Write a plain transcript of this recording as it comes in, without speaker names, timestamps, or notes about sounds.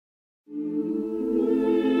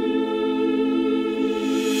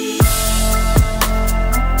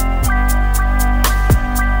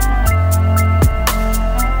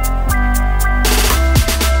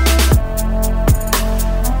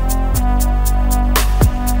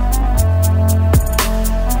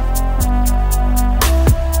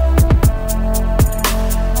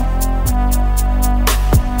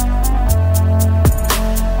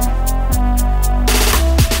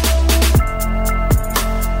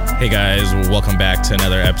Hey guys, welcome back to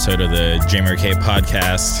another episode of the Jamer K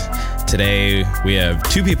podcast. Today we have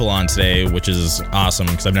two people on today, which is awesome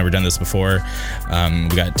because I've never done this before.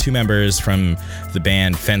 We got two members from the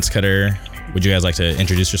band Fence Cutter. Would you guys like to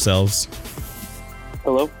introduce yourselves?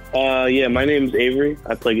 Hello. My name's Avery.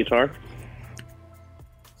 I play guitar.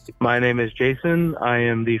 My name is Jason. I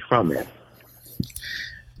am the frontman.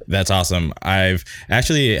 That's awesome. I've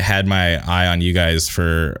actually had my eye on you guys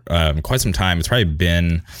for quite some time. It's probably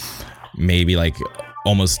been maybe like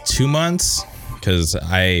almost 2 months because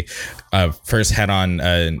I first had on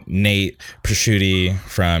Nate Prosciutti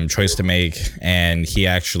from Choice to Make, and he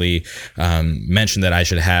actually mentioned that I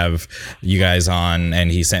should have you guys on,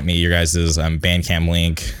 and he sent me your guys' Bandcamp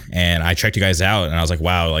link, and I checked you guys out, and I was like,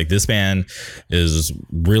 wow, like this band is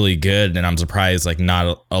really good, and I'm surprised like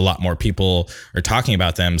not a lot more people are talking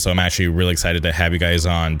about them, so I'm actually really excited to have you guys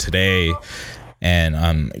on today.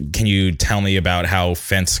 And can you tell me about how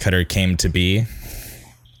Fence Cutter came to be?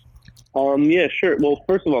 Yeah, sure. Well,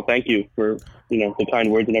 first of all, thank you for, the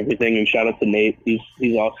kind words and everything, and shout out to Nate.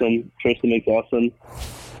 He's awesome. Choice to Make's awesome.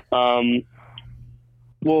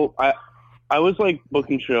 Well, I was like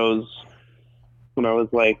booking shows when I was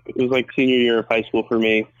like, it was like senior year of high school for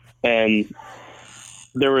me, and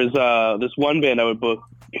there was this one band I would book,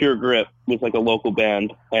 Pure Grip, was like a local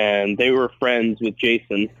band, and they were friends with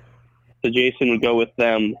Jason. So Jason would go with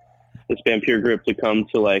them, this band Pure Grip, to come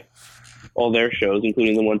to like all their shows,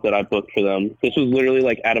 including the ones that I booked for them. This was literally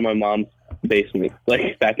like out of my mom's basement,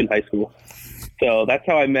 like back in high school. So that's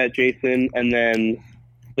how I met Jason. And then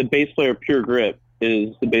the bass player of Pure Grip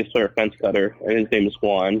is the bass player of Fence Cutter, and his name is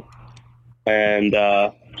Juan. And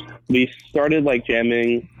we started like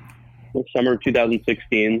jamming in summer of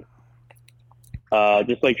 2016,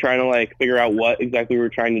 just like trying to like figure out what exactly we were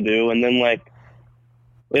trying to do. And then like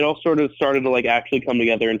it all sort of started to like actually come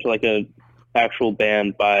together into like a actual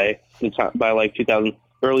band by like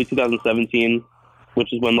early 2017,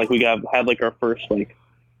 which is when like we had like our first like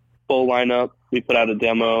full lineup. We put out a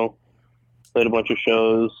demo, played a bunch of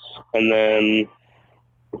shows, and then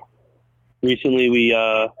recently we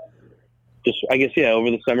over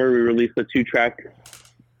the summer we released a 2-track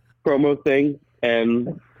promo thing,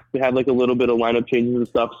 and we had like a little bit of lineup changes and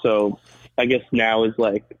stuff. So I guess now is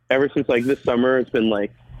like ever since like this summer, it's been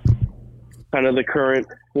like kind of the current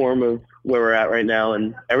form of where we're at right now,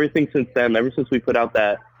 and everything since then, ever since we put out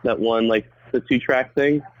that one, like the 2-track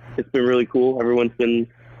thing, it's been really cool. Everyone's been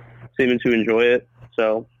seeming to enjoy it,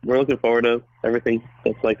 so we're looking forward to everything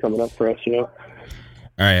that's like coming up for us. All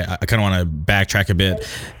right, I kind of want to backtrack a bit.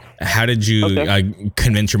 How did you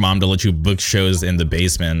convince your mom to let you book shows in the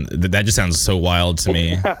basement? That just sounds so wild to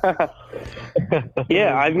me.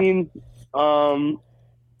 Yeah, I mean,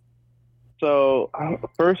 so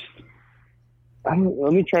first, let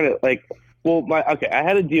me try to I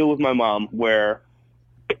had a deal with my mom where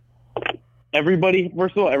everyone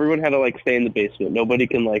had to like stay in the basement. Nobody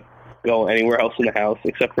can like go anywhere else in the house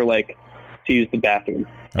except for like to use the bathroom.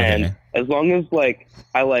 Okay. And as long as like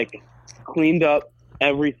I like cleaned up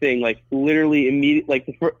everything, like literally immediately,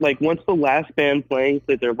 like once the last band playing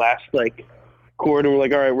played their last like chord and we're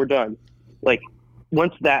like, all right, we're done. Like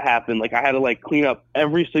once that happened, like I had to like clean up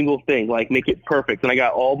every single thing, like make it perfect. And I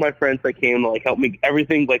got all my friends that came to like help make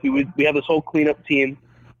everything. Like we had this whole cleanup team,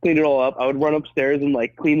 clean it all up. I would run upstairs and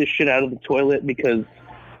like clean the shit out of the toilet, because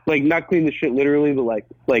like not clean the shit literally, but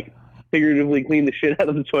like figuratively clean the shit out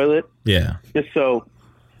of the toilet. Yeah. I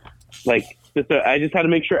just had to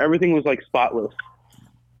make sure everything was like spotless.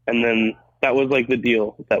 And then that was like the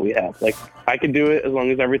deal that we had. Like I could do it as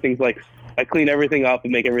long as everything's like, I clean everything up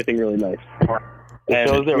and make everything really nice. Oh,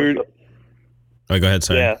 go ahead,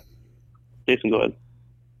 sorry. Yeah. Jason, go ahead.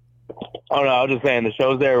 Oh, no, I was just saying the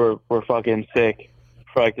shows there were fucking sick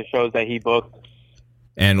for like the shows that he booked.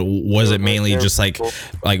 And was it mainly just like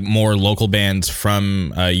more local bands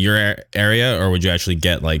from your area, or would you actually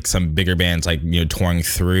get like some bigger bands like, touring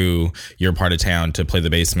through your part of town to play the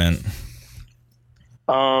basement?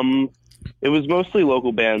 It was mostly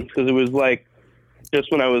local bands, because it was like just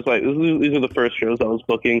when I was like, these are the first shows I was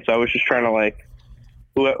booking, so I was just trying to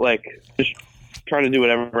just trying to do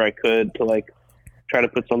whatever I could to like try to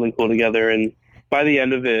put something cool together. And by the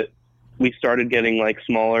end of it, we started getting like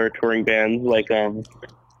smaller touring bands. Like the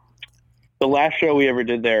last show we ever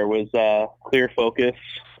did there was Clear Focus,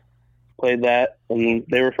 played that, and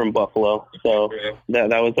they were from Buffalo, so that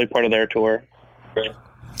was like part of their tour.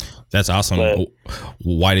 That's awesome. But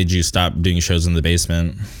why did you stop doing shows in the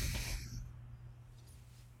basement?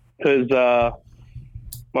 Because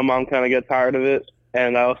my mom kind of got tired of it,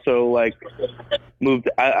 and I also like moved.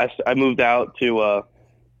 I moved out to a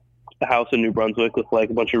house in New Brunswick with like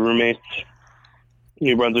a bunch of roommates,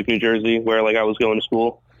 New Brunswick, New Jersey, where like I was going to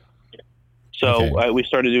school. So Okay. we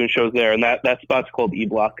started doing shows there, and that spot's called E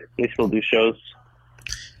Block. They still do shows.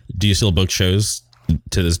 Do you still book shows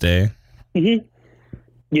to this day? Mm-hmm.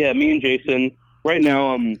 Yeah, me and Jason. Right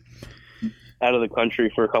now, I'm out of the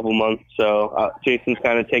country for a couple months, so Jason's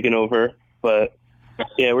kind of taken over. But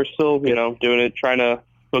yeah, we're still, doing it, trying to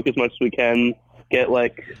book as much as we can, get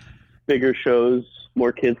like bigger shows,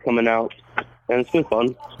 more kids coming out, and it's been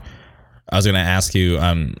fun. I was going to ask you,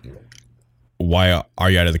 why are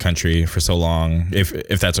you out of the country for so long?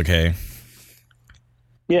 If that's okay.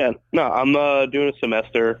 Yeah, no, I'm doing a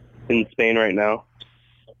semester in Spain right now.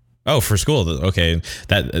 Oh, for school. Okay,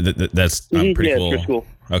 that's pretty yeah, cool. it's for school.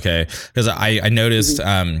 Okay, because I noticed,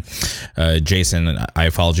 Jason, I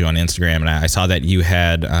followed you on Instagram, and I saw that you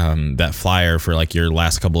had that flyer for like your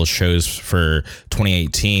last couple of shows for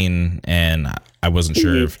 2018, and I wasn't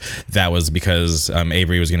sure if that was because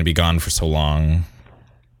Avery was going to be gone for so long.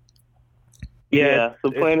 Yeah,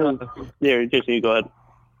 the plan is. Yeah, Jason, you go ahead.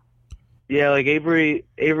 Yeah, like Avery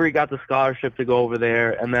got the scholarship to go over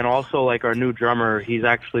there, and then also like our new drummer, he's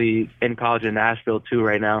actually in college in Nashville too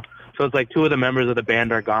right now. So it's like two of the members of the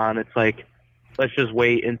band are gone. It's like, let's just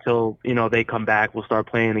wait until they come back. We'll start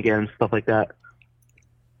playing again, stuff like that.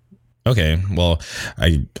 Okay, well,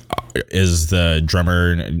 is the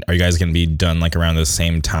drummer? Are you guys going to be done like around the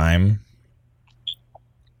same time?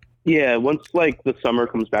 Yeah, once like the summer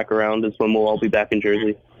comes back around is when we'll all be back in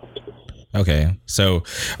Jersey. Okay, so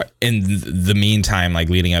in the meantime, like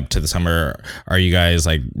leading up to the summer, are you guys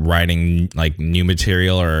like writing like new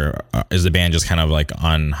material, or is the band just kind of like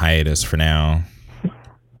on hiatus for now?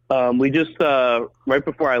 We just right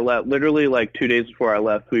before I left, literally like 2 days before I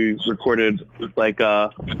left, we recorded like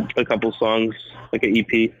a couple songs, like an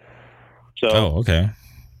EP. So okay.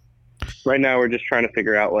 Right now we're just trying to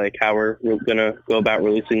figure out like how we're gonna go about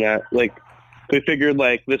releasing that. Like we figured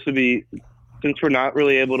like this would be, since we're not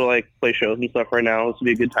really able to like play shows and stuff right now, this would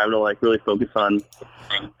be a good time to like really focus on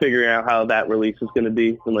figuring out how that release is going to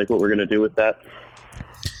be and like what we're going to do with that.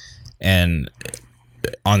 And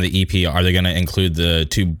on the EP, are they going to include the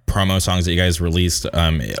 2 promo songs that you guys released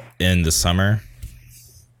in the summer?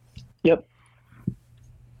 Yep.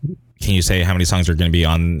 Can you say how many songs are going to be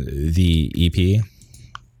on the EP?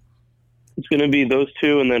 It's going to be those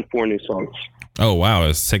 2 and then 4 new songs. Oh, wow. A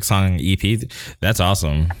 6-song EP? That's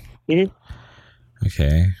awesome. Mm-hmm.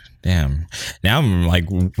 Okay. Damn. Now I'm like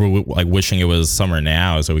wishing it was summer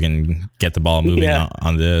now so we can get the ball moving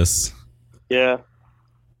on this. Yeah.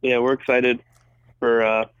 Yeah, we're excited for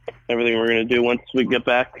everything we're going to do once we get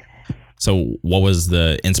back. So what was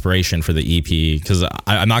the inspiration for the EP? Because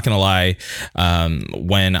I'm not going to lie,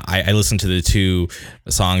 when I listened to the 2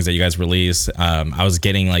 songs that you guys released, I was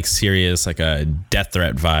getting like serious, like a death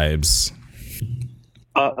threat vibes.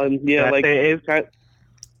 Yeah, like it's kind of,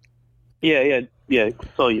 yeah.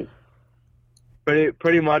 So you.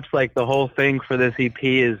 Pretty much like the whole thing for this EP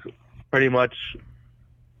is pretty much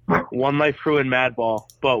One Life Crew and Madball,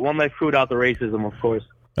 but One Life Crew without the racism, of course.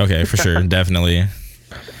 Okay, for sure, definitely.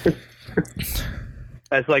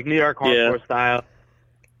 That's like New York hardcore style.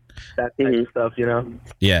 That type of stuff,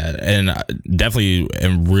 Yeah, and definitely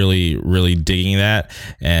am really, really digging that.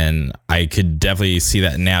 And I could definitely see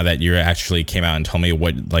that now that you actually came out and told me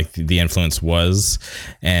what like the influence was.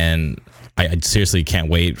 And I seriously can't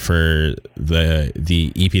wait for the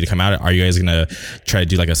EP to come out. Are you guys gonna try to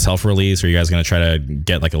do like a self-release, or are you guys gonna try to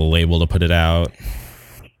get like a label to put it out?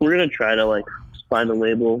 We're gonna try to like find a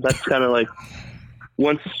label. That's kind of like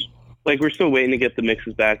once, like we're still waiting to get the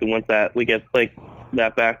mixes back, and once that we get like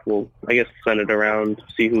that back, we'll I guess send it around,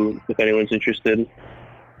 see if anyone's interested.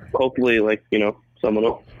 Hopefully, like someone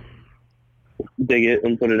will dig it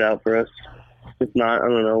and put it out for us. If not, I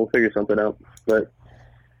don't know. We'll figure something out. But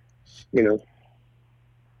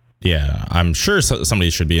Yeah, I'm sure somebody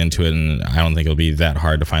should be into it, and I don't think it'll be that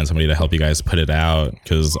hard to find somebody to help you guys put it out.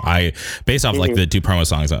 Because based off like the 2 promo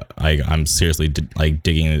songs, I'm seriously like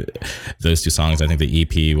digging those 2 songs. I think the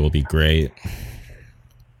EP will be great.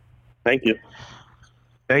 Thank you.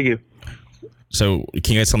 So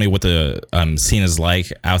can you guys tell me what the scene is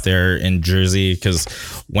like out there in Jersey? Because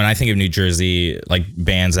when I think of New Jersey, like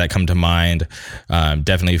bands that come to mind,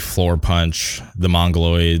 definitely Floor Punch, the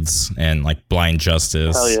Mongoloids, and like Blind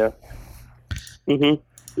Justice. Hell yeah.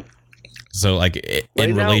 Mm-hmm. So like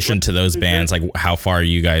in relation to those bands, like how far are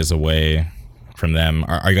you guys away from them?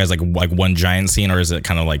 Are you guys like one giant scene, or is it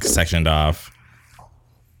kind of like sectioned off?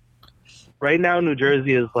 Right now, New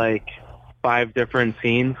Jersey is like 5 different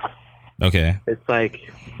scenes. Okay. It's like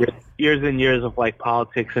years and years of like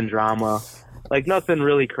politics and drama. Like nothing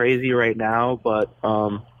really crazy right now, but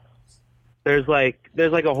there's like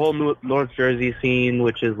a whole new North Jersey scene,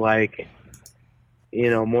 which is like,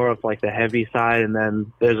 more of like the heavy side, and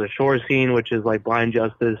then there's a shore scene, which is like Blind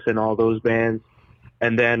Justice and all those bands.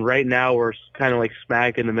 And then right now we're kind of like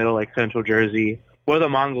smack in the middle, like Central Jersey, where the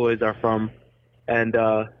Mongoloids are from, and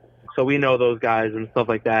so we know those guys and stuff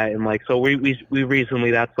like that. And like, so we recently,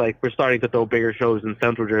 that's like, we're starting to throw bigger shows in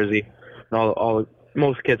Central Jersey, and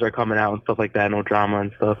most kids are coming out and stuff like that, no drama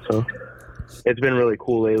and stuff. So it's been really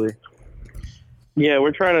cool lately. Yeah,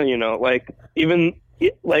 we're trying to, like, even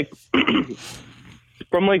like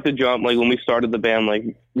from like the jump, like when we started the band,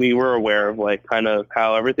 like we were aware of like kind of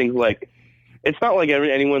how everything's like. It's not like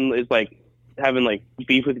anyone is like having like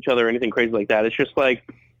beef with each other or anything crazy like that. It's just like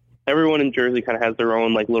everyone in Jersey kind of has their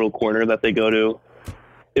own like little corner that they go to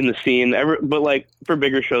in the scene. But like for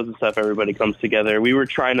bigger shows and stuff, everybody comes together. We were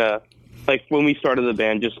trying to, like, when we started the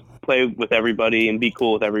band, just play with everybody and be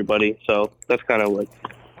cool with everybody. So that's kind of like,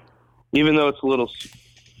 even though it's a little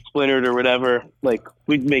splintered or whatever, like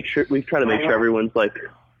we try to make sure everyone's like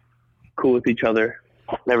cool with each other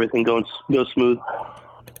and everything goes smooth.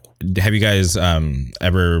 Have you guys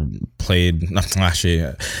ever played?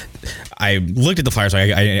 Actually, I looked at the flyers. So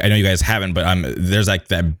I know you guys haven't, but there's like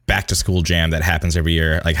that back to school jam that happens every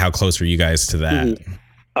year. Like, how close are you guys to that?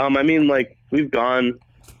 Mm-hmm. I mean, like we've gone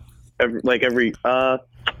every.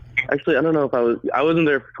 Actually, I don't know if I wasn't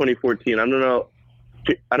there for 2014. I don't know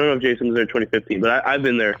if Jason was there 2015, but I've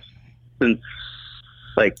been there since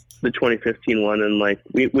like the 2015 one, and like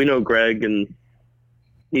we know Greg, and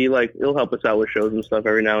he'll help us out with shows and stuff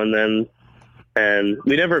every now and then. And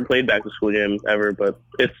we never played back to school jam ever, but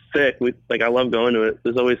it's sick. I love going to it.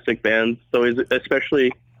 There's always sick bands. Especially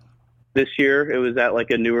this year, it was at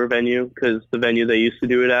like a newer venue because the venue they used to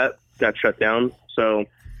do it at got shut down. So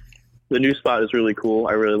the new spot is really cool.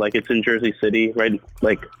 I really like it. It's in Jersey City, right?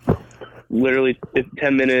 Like literally a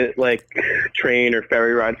 10-minute like train or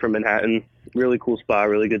ferry ride from Manhattan. Really cool spot,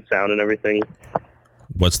 really good sound and everything.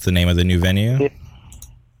 What's the name of the new venue?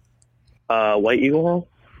 White Eagle Hall.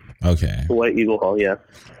 Okay. White Eagle Hall, yeah.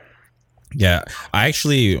 Yeah, I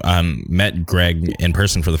actually met Greg in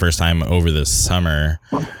person for the first time over the summer.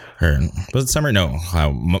 Or was it summer? No,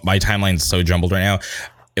 my timeline's so jumbled right now.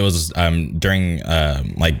 It was during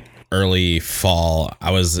like early fall.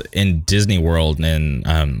 I was in Disney World, and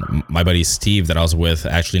my buddy Steve that I was with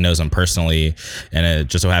actually knows him personally, and it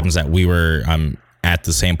just so happens that we were at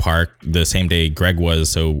the same park the same day Greg was,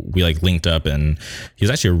 so we like linked up, and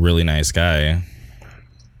he's actually a really nice guy.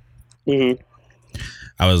 Mm-hmm.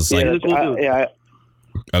 I was like, oh, go ahead.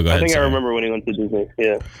 I think sorry. I remember when he went to Disney.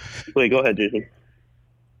 Yeah. Wait, go ahead, Jason.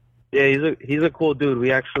 Yeah, he's a cool dude.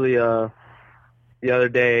 We actually the other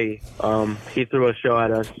day he threw a show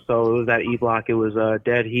at us. So it was at E Block. It was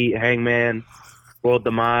Dead Heat, Hangman, World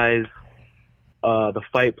Demise, The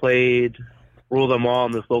Fight Played, Rule Them All,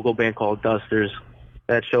 and this local band called Dusters.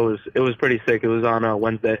 That show was pretty sick. It was on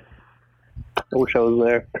Wednesday. I wish I was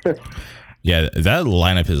there. Yeah, that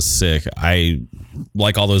lineup is sick. I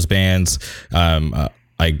like all those bands.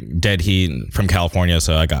 Like Dead Heat from California,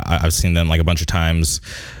 so I've seen them like a bunch of times.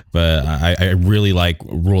 But I really like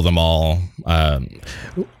Rule Them All.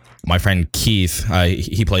 My friend Keith,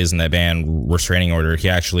 he plays in that band Restraining Order. He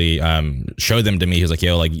actually showed them to me. He was like,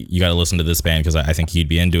 "Yo, like you got to listen to this band because I think you'd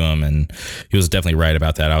be into them." And he was definitely right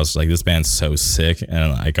about that. I was like, "This band's so sick,"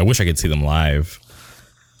 and like I wish I could see them live.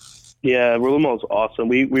 Yeah, Rule Them All is awesome.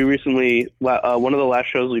 We recently one of the last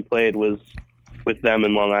shows we played was with them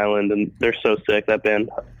in Long Island, and they're so sick. That band,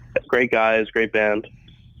 great guys, great band.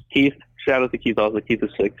 Keith, shout out to Keith also. Keith is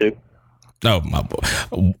sick too. No,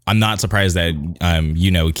 I'm not surprised that you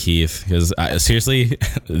know Keith, because seriously,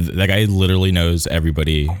 that guy literally knows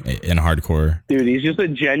everybody in hardcore. Dude, he's just a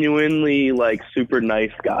genuinely like super nice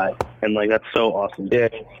guy, and like that's so awesome. Yeah,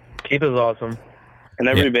 Keith is awesome, and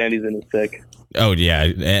every band he's in is sick. Oh yeah,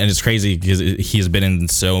 and it's crazy because he's been in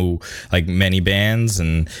so like many bands,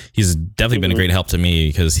 and he's definitely been a great help to me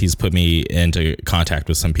because he's put me into contact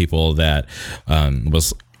with some people that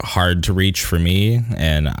was hard to reach for me,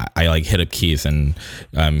 and I like hit up Keith, and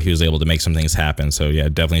he was able to make some things happen. So yeah,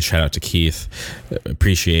 definitely shout out to Keith.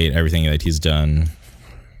 Appreciate everything that he's done.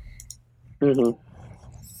 Mm-hmm.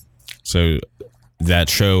 So that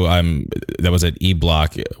show that was at E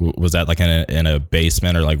Block, was that like in a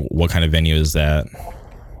basement, or like what kind of venue is that?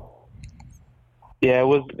 Yeah,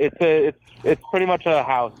 it's pretty much a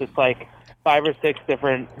house. It's like 5 or 6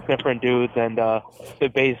 different dudes, and the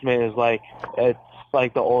basement is like it's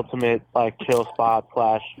like the ultimate like chill spot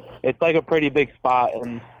 / it's like a pretty big spot,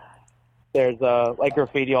 and there's like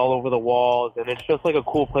graffiti all over the walls, and it's just like a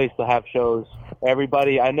cool place to have shows.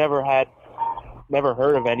 Everybody, I never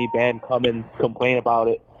heard of any band come and complain about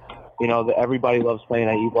it. you know, everybody loves playing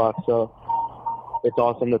at E Block, so it's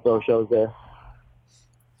awesome to throw shows there.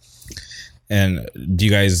 And do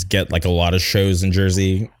you guys get like a lot of shows in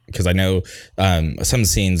Jersey? Because I know some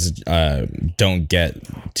scenes don't get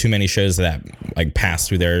too many shows that like pass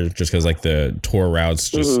through there, just because like the tour routes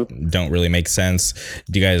just don't really make sense.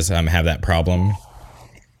 Do you guys have that problem?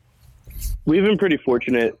 We've been pretty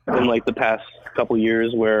fortunate in like the past couple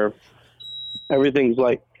years where everything's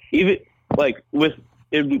like, even like with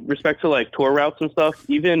in respect to like tour routes and stuff,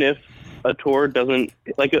 even if a tour doesn't,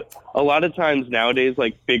 like a lot of times nowadays,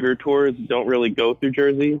 like bigger tours don't really go through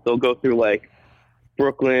Jersey. They'll go through like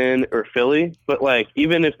Brooklyn or Philly, but like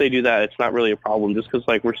even if they do that, it's not really a problem, just because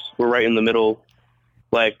like we're right in the middle.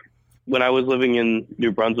 Like when I was living in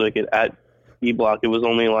New Brunswick at E Block, it was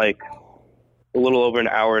only like a little over an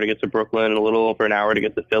hour to get to Brooklyn and a little over an hour to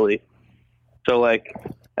get to Philly. So like,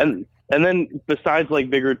 and then besides like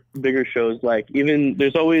bigger shows, like even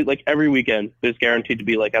there's always like every weekend there's guaranteed to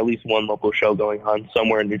be like at least one local show going on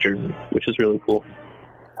somewhere in New Jersey, which is really cool.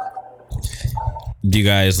 Do you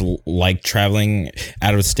guys like traveling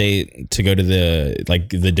out of state to go to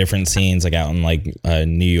the different scenes, like out in like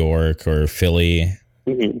New York or Philly?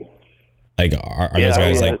 Mm-hmm. Like are those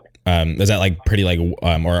guys like is that like pretty like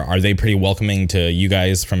or are they pretty welcoming to you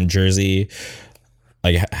guys from Jersey?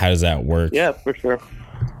 Like how does that work? Yeah, for sure.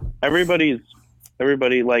 Everybody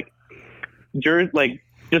like Jersey, like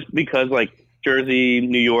just because like Jersey,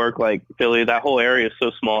 New York, like Philly, that whole area is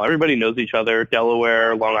so small. Everybody knows each other.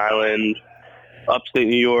 Delaware, Long Island, upstate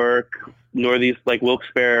New York, Northeast, like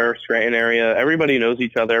Wilkes-Barre, Scranton area. Everybody knows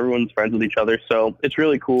each other. Everyone's friends with each other. So it's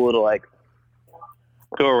really cool to like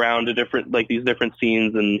go around to different, like these different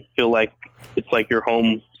scenes and feel like it's like your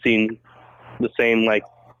home scene, the same, like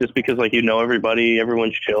just because like you know everybody,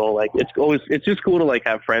 everyone's chill. Like it's just cool to like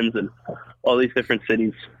have friends in all these different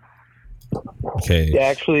cities. Okay. Yeah,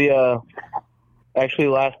 actually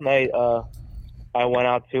last night I went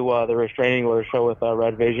out to the Restraining Order show with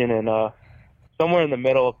Red Vision and somewhere in the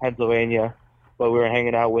middle of Pennsylvania, but we were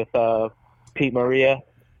hanging out with Pete Maria.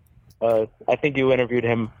 I think you interviewed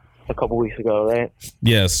him a couple weeks ago, right?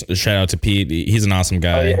 Yes. Shout out to Pete. He's an awesome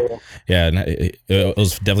guy. Yeah, it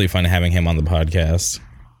was definitely fun having him on the podcast.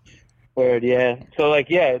 Weird, yeah. So like,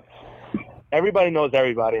 yeah, everybody knows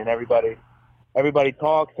everybody, and everybody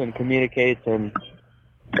talks and communicates, and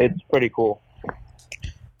it's pretty cool.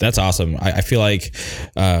 That's awesome. I feel like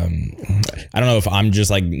I don't know if I'm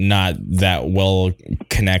just like not that well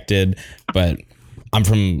connected, but I'm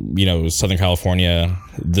from Southern California.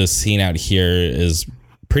 The scene out here is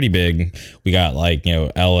pretty big. We got like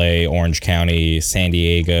LA, Orange County, San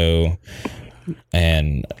Diego,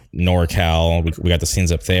 and NorCal. We got the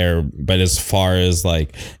scenes up there. But as far as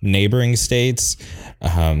like neighboring states,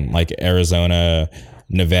 like Arizona,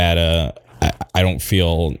 Nevada, I don't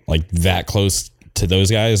feel like that close to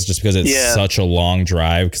those guys just because it's such a long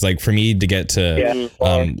drive. Because like for me to get to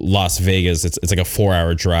Las Vegas, it's like a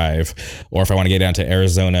 4-hour drive. Or if I want to get down to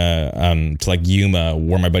Arizona, to like Yuma,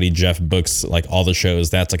 where my buddy Jeff books like all the shows,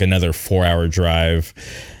 that's like another 4-hour drive.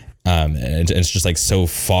 And it's just like so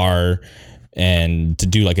far. And to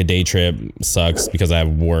do like a day trip sucks because I have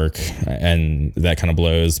work and that kind of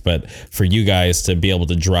blows. But for you guys to be able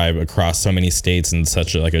to drive across so many states in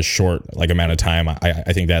such a short like amount of time,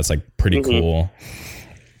 I think that's like pretty cool.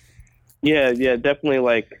 Yeah, definitely.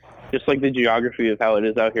 Like just like the geography of how it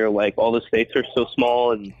is out here, like all the states are so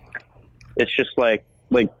small, and it's just like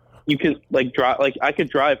you can like drive. Like I could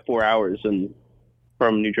drive 4 hours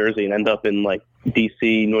from New Jersey and end up in like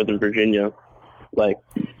DC, Northern Virginia, like.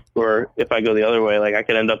 Or if I go the other way, like I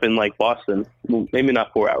could end up in like Boston. Well, maybe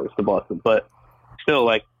not 4 hours to Boston, but still,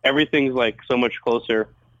 like everything's like so much closer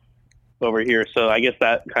over here. So I guess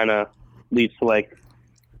that kind of leads to like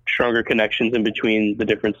stronger connections in between the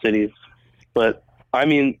different cities. But I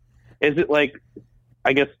mean, is it like,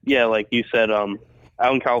 I guess, yeah, like you said, out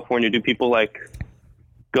in California, do people like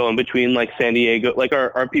go in between like San Diego? Like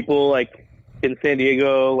are people like in San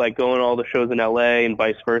Diego, like going to all the shows in LA and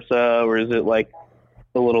vice versa? Or is it like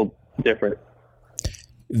a little different?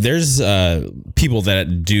 There's people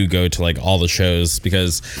that do go to like all the shows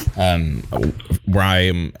because where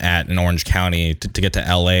I'm at in Orange County to get to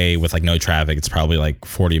LA with like no traffic, it's probably like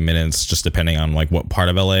 40 minutes just depending on like what part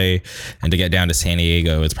of LA, and to get down to San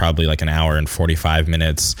Diego it's probably like an hour and 45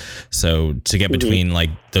 minutes. So to get between like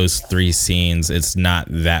those three scenes, it's not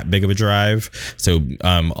that big of a drive. So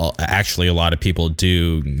actually a lot of people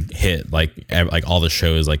do hit like all the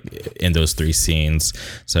shows like in those three scenes.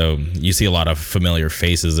 So you see a lot of familiar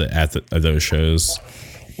faces at those shows.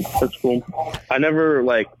 That's cool. I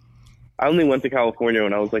only went to California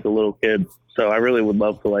when I was like a little kid, so I really would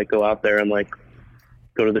love to like go out there and like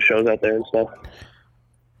go to the shows out there and stuff.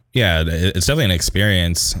 Yeah, it's definitely an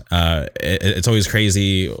experience. It's always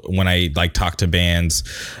crazy when I like talk to bands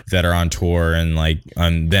that are on tour and like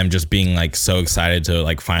them just being like so excited to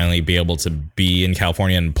like finally be able to be in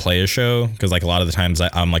California and play a show, because like a lot of the times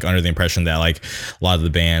I'm like under the impression that like a lot of the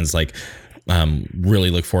bands like really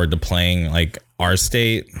look forward to playing like our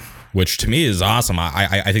state, which to me is awesome.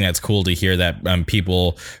 I think that's cool to hear that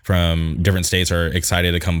people from different states are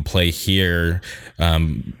excited to come play here.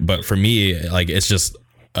 But for me, like it's just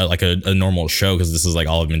like a normal show, because this is like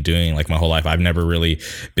all I've been doing like my whole life. I've never really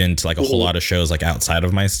been to like a whole lot of shows like outside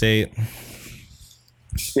of my state.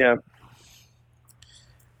 Yeah.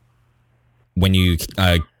 When you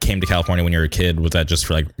came to California when you were a kid, was that just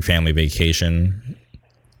for like family vacation?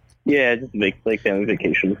 Yeah, just like family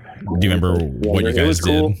vacation. Do you remember what you guys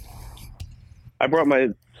did? Cool. I brought my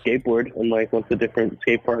skateboard and like went to different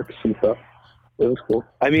skate parks and stuff. It was cool.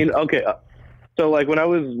 I mean, okay. So like when I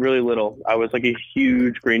was really little, I was like a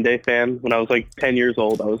huge Green Day fan. When I was like 10 years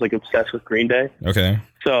old, I was like obsessed with Green Day. Okay.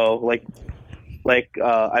 So like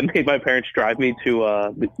I made my parents drive me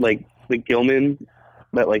to like the Gilman,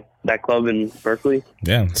 that club in Berkeley.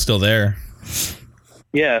 Yeah, still there.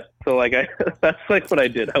 Yeah. So like that's like what I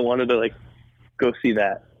did. I wanted to like go see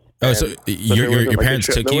that. Oh, so your parents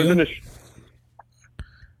took you?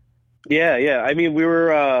 Yeah. I mean, we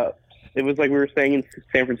were. It was like we were staying in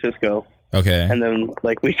San Francisco. Okay. And then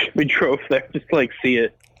like we drove there just to like see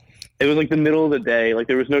it. It was like the middle of the day. Like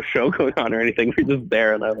there was no show going on or anything. We were just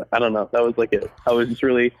there, and I don't know. That was like it. I was just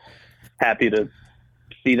really happy to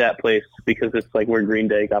see that place because it's like where Green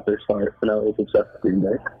Day got their start, and I was obsessed with Green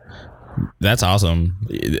Day. That's awesome.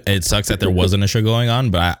 It sucks that there wasn't a show going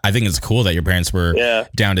on, but I think it's cool that your parents were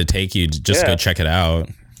down to take you to just go check it out.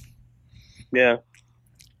 Yeah.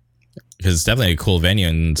 Because it's definitely a cool venue,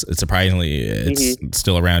 and surprisingly, it's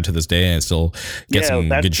still around to this day, and it still gets some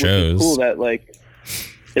good shows. It's cool that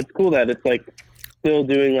it's cool that it's like still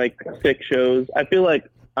doing like sick shows. I feel like,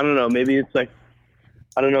 I don't know, maybe it's like,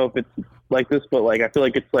 I don't know if it's like this, but like I feel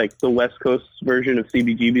like it's like the West Coast version of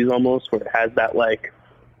CBGB's almost, where it has that like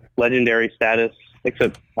legendary status.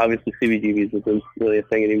 Except obviously CBGB's isn't really a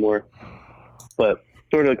thing anymore, but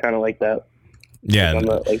sort of kind of like that. Yeah,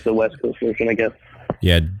 like the West Coast version, I guess.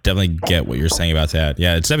 Yeah, definitely get what you're saying about that.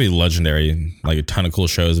 Yeah, it's definitely legendary. Like a ton of cool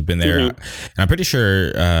shows have been there. And I'm pretty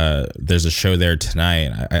sure there's a show there tonight.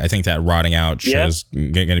 I think that Rotting Out show's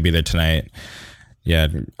going to be there tonight. Yeah.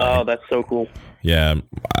 Oh, that's so cool. Yeah,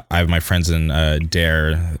 I have my friends in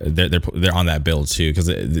Dare. They're on that bill too, because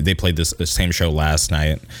they played this same show last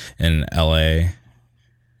night in LA.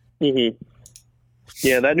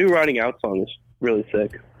 Yeah, that new Rotting Out song is really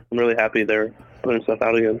sick. I'm really happy they're putting stuff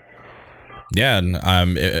out again. Yeah, and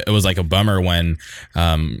it was like a bummer when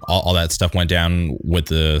all that stuff went down with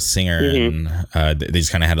the singer, and they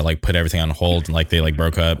just kind of had to like put everything on hold, and like they like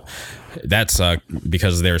broke up. That sucked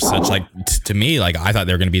because they were such like to me, like I thought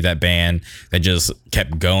they were going to be that band that just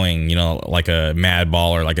kept going, you know, like a Madball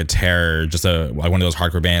or like a Terror, just like one of those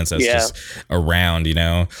hardcore bands that's just around, you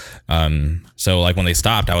know. So like when they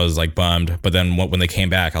stopped, I was like bummed, but then when they came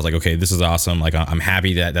back, I was like, okay, this is awesome. Like I'm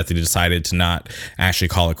happy that they decided to not actually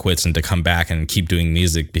call it quits and to come back and keep doing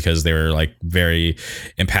music, because they were like very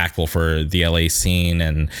impactful for the LA scene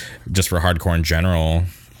and just for hardcore in general.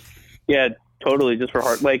 Yeah, totally. Just for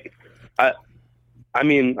hard, like. I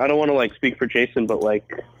mean, I don't want to like speak for Jason, but like,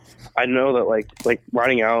 I know that like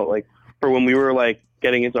Rotting Out, like for when we were like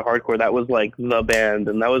getting into hardcore, that was like the band,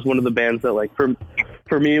 and that was one of the bands that like for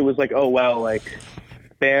me it was like, oh wow, like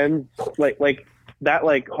bands like that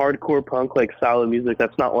like hardcore punk like style of music.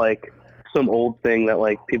 That's not like some old thing that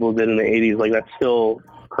like people did in the 80s. Like that's still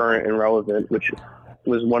current and relevant, which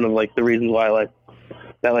was one of like the reasons why like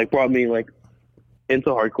that like brought me like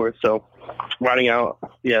into hardcore. So Rotting Out,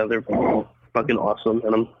 yeah, they're fucking awesome,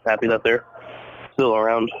 and I'm happy that they're still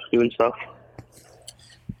around doing stuff.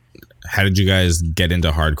 How did you guys get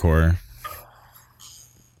into hardcore?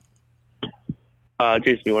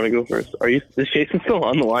 Jason, you want to go first? Is Jason still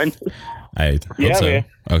on the line? I hope so. Man.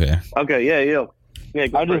 Okay. Okay, yeah.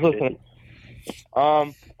 I'm just listening.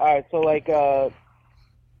 All right, so like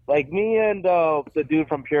me and the dude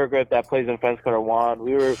from Pure Grip that plays in Fence Cutter Juan,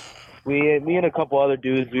 me and a couple other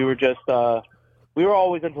dudes, we were just we were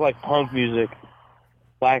always into like punk music,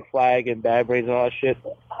 Black Flag and Bad Brains and all that shit.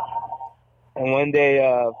 And one day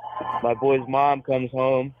my boy's mom comes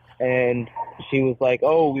home and she was like,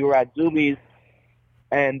 oh, we were at Zoomies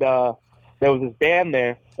and there was this band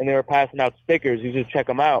there and they were passing out stickers. You should check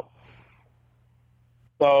them out.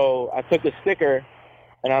 So I took the sticker,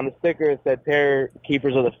 and on the sticker it said Terror,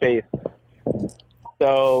 Keepers of the Faith.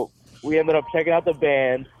 So we ended up checking out the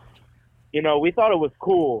band. we thought it was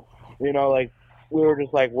cool. Like we were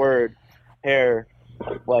just like, word, hair,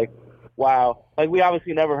 like, wow. Like we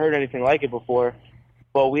obviously never heard anything like it before,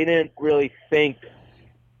 but we didn't really think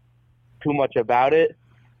too much about it.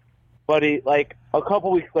 But like a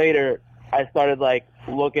couple weeks later, I started like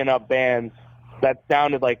looking up bands that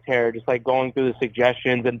sounded like Terror, just like going through the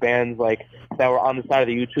suggestions and bands like that were on the side of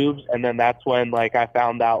the YouTubes, and then that's when like I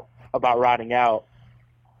found out about Rotting Out,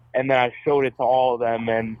 and then I showed it to all of them,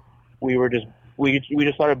 and we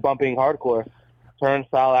just started bumping hardcore.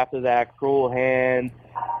 Turnstile after that, Cruel Hand,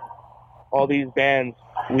 all these bands,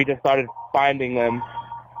 we just started finding them,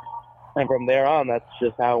 and from there on, that's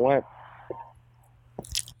just how it went.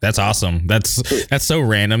 That's awesome. That's so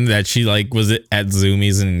random that she like was at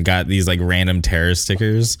Zoomies and got these like random Terror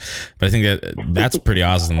stickers. But I think that's pretty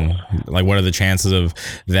awesome. Like, what are the chances of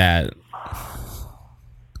that?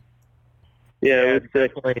 Yeah, it was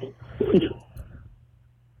definitely.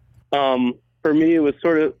 For me, it was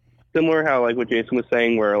sort of similar how like what Jason was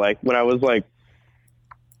saying, where like when I was like,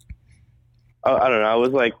 I don't know, I was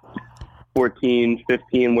like 14,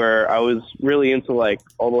 15, where I was really into like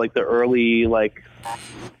all the like the early like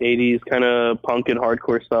 80s kind of punk and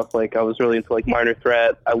hardcore stuff. Like I was really into like Minor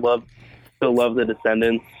Threat. I still love the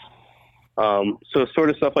Descendants. So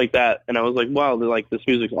sort of stuff like that. And I was like, wow, like this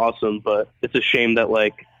music's awesome, but it's a shame that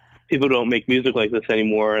like people don't make music like this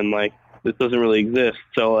anymore, and like this doesn't really exist.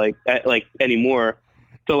 So like anymore.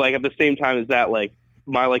 So like at the same time as that, like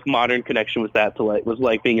my like modern connection with that was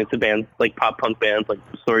like being into bands like pop punk bands like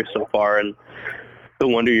The Story So Far and The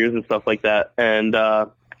Wonder Years and stuff like that. And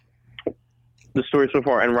The Story So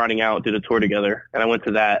Far and Rotting Out did a tour together, and I went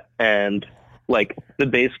to that, and like the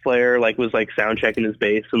bass player like was like sound checking his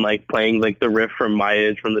bass and like playing like the riff from My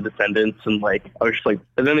Age from the Descendants, and like I was just like,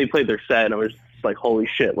 and then they played their set, and I was just like, holy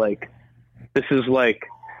shit, like this is like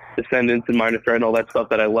Descendants and Minor Threat and all that stuff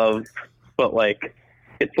that I love, but like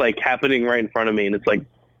it's like happening right in front of me, and it's like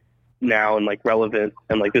now and like relevant,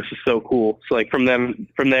 and like this is so cool. So like from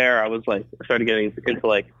there I was like, I started getting into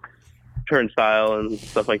like Turnstile and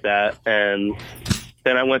stuff like that, and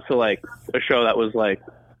then I went to like a show that was like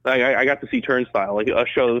I got to see Turnstile, like a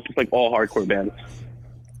show that was just like all hardcore bands,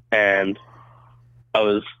 and I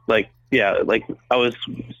was like, yeah, like I was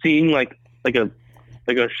seeing like a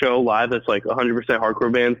show live that's like 100%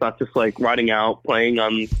 hardcore bands, not just like Rotting Out playing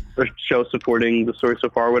on a show supporting The Story So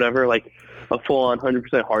Far or whatever, like a full-on 100%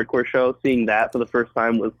 hardcore show. Seeing that for the first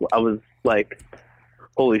time I was like,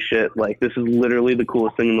 holy shit, like this is literally the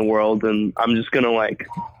coolest thing in the world, and I'm just gonna like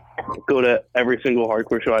go to every single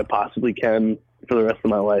hardcore show I possibly can for the rest of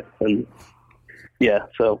my life. And yeah,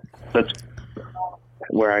 so that's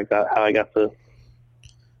how I got to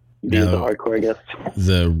be into hardcore, I guess.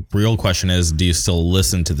 The real question is, do you still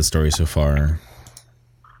listen to The Story So Far?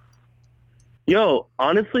 Yo,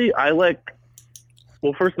 honestly, I like,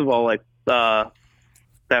 well, first of all, like that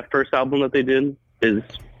first album that they did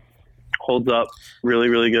holds up really,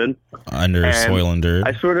 really good. Under Soil and Dirt.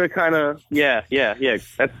 I sort of kind of, yeah.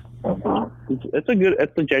 It's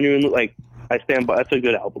a genuine, like, I stand by, that's a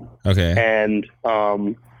good album. Okay. And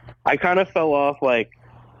I kind of fell off, like,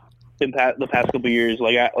 in the past couple of years.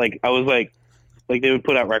 I was like they would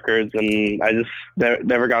put out records, and I just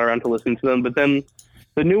never got around to listening to them. But then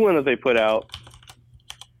the new one that they put out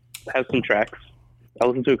has some tracks. I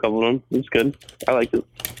listened to a couple of them. It's good. I liked it.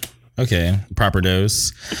 Okay, Proper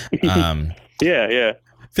Dose. Yeah.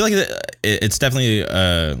 I feel like it's definitely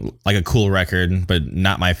like a cool record, but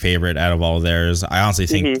not my favorite out of all of theirs. I honestly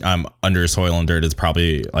think Under Soil and Dirt is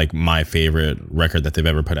probably like my favorite record that they've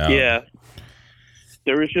ever put out. Yeah.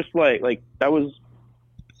 There was just like that was,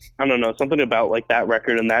 I don't know, something about like that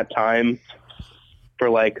record and that time for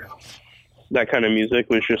like that kind of music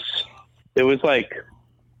was just, it was like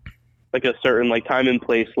a certain like time and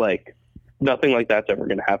place, like nothing like that's ever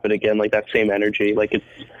going to happen again. Like that same energy, like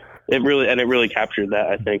it really captured that,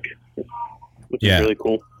 I think, which is really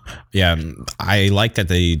cool. Yeah. I like that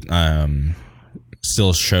they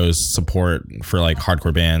still shows support for like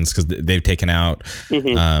hardcore bands, because they've taken out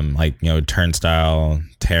like, you know, Turnstile,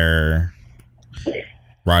 Terror,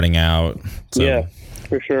 Rotting Out. So yeah,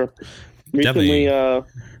 for sure. Recently,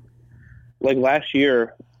 like last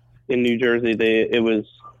year in New Jersey, they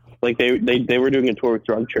were doing a tour with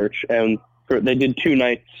Drug Church, and they did 2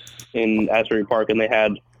 nights in Asbury Park, and they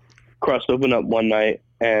had Crust open up one night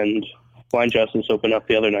and Blind Justice open up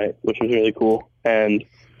the other night, which was really cool. And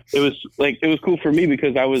it was cool for me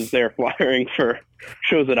because I was there flyering for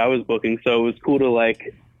shows that I was booking. So it was cool to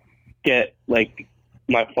like get like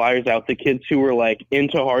my flyers out to kids who were like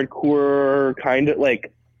into hardcore, kind of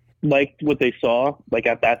like liked what they saw like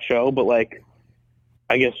at that show, but like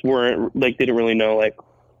I guess weren't like, didn't really know like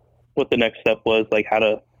what the next step was, like how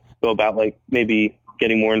to go about like maybe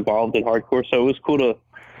getting more involved in hardcore. So it was cool to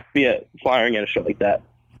be flying at a show like that.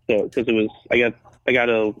 So because it was, I got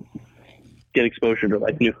to get exposure to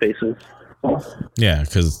like new faces. Yeah,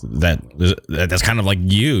 because that's kind of like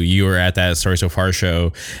you were at that Story So Far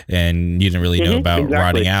show and you didn't really know about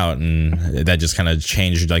Rotting Out, and that just kind of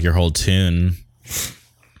changed like your whole tune.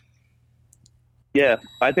 Yeah,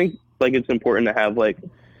 I think like it's important to have like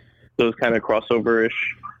those kind of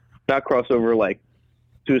crossover-ish, not crossover like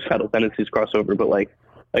Suicidal Tendencies crossover, but like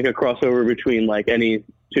a crossover between like any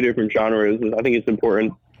two different genres. I think it's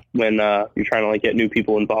important when you're trying to like get new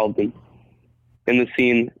people involved in the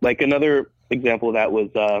scene. Like another example of that was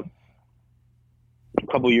a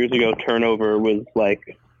couple years ago, Turnover was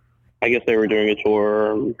like, I guess they were doing a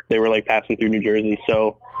tour. They were like passing through New Jersey.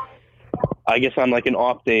 So I guess on like an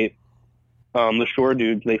off date, the Shore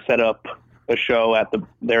Dudes, they set up a show at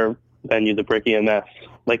their venue, the Brick EMS,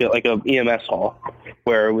 like a EMS hall,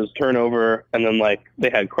 where it was Turnover, and then like they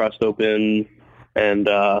had Crust open, and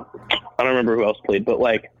I don't remember who else played, but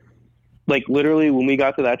like literally when we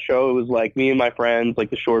got to that show, it was like me and my friends, like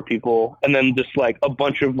the Shore people, and then just like a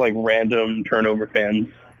bunch of like random Turnover fans.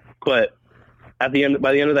 But by the end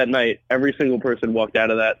of that night, every single person walked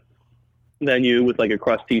out of that venue with like a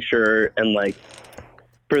Crust t-shirt, and like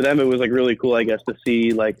for them it was like really cool, I guess, to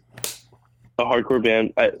see like a hardcore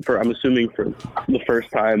band I'm assuming for the first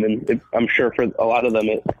time, and I'm sure for a lot of them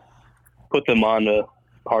it put them on to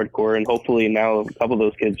hardcore, and hopefully now a couple of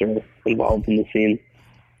those kids are involved in the scene.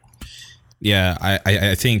 Yeah,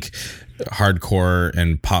 I think hardcore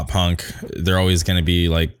and pop punk, they're always going to be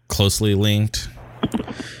like closely linked.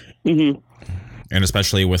 Mm-hmm. And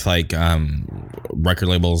especially with like record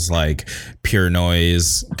labels like Pure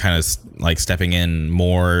Noise kind of like stepping in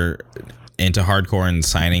more into hardcore and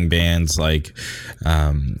signing bands like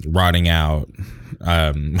Rotting Out,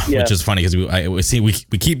 which is funny because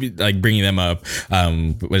we keep like bringing them up,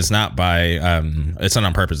 but it's not it's not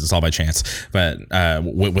on purpose, it's all by chance. But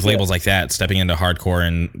with labels like that stepping into hardcore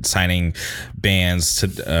and signing bands to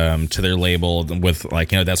their label with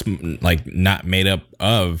like, you know, that's like not made up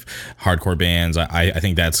of hardcore bands, I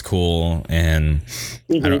think that's cool, and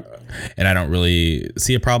I don't really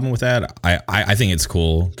see a problem with that. I think it's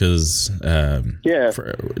cool because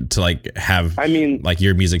to like have, I mean, like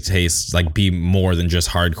your music taste like be more than just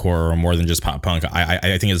hardcore or more than just pop punk.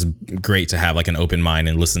 I think it's great to have like an open mind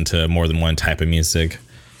and listen to more than one type of music.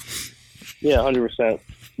 Yeah, 100%.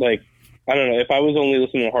 Like, I don't know, if I was only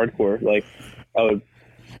listening to hardcore, like I would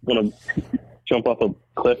want to jump off a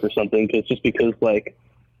cliff or something, because like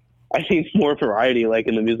I need more variety, like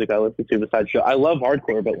in the music I listen to besides show. I love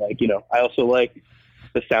hardcore, but like, you know, I also like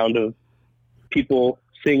the sound of people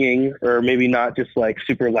singing, or maybe not just like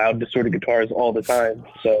super loud distorted guitars all the time.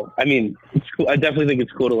 So I mean, it's cool. I definitely think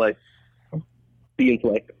it's cool to like be into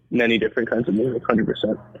like many different kinds of music.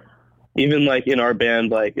 100%. Even like in our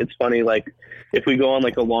band, like it's funny, like if we go on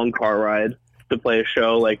like a long car ride to play a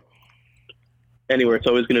show like anywhere, it's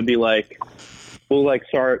always going to be like we'll like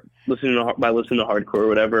start listening to hardcore or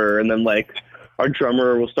whatever, and then like our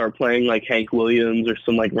drummer will start playing like Hank Williams or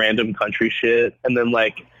some like random country shit, and then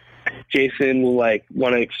like Jason will like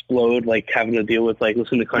want to explode, like having to deal with like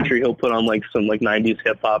listening to country. He'll put on like some like 90s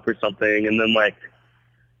hip hop or something, and then like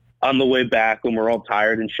on the way back when we're all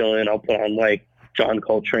tired and chilling, I'll put on like John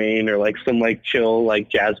Coltrane or like some like chill like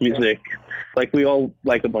jazz music. Like we all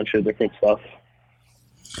like a bunch of different stuff.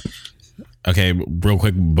 Okay, real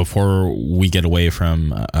quick before we get away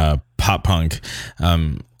from pop punk,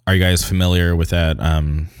 are you guys familiar with that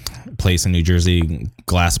place in New Jersey,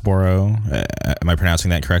 Glassboro? Am I pronouncing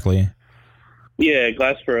that correctly? Yeah,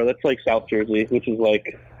 Glassboro. That's like South Jersey, which is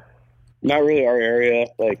like not really our area.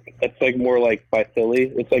 Like it's like more like by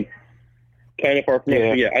Philly. It's like kind of far from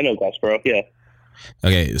here. Yeah, I know Glassboro. Yeah.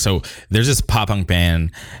 Okay, so there's this pop punk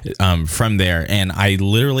band from there, and I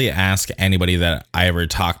literally ask anybody that I ever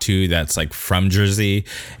talk to that's like from Jersey,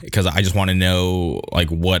 because I just want to know like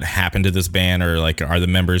what happened to this band, or like are the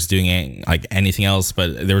members doing like anything else.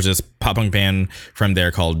 But there was this pop punk band from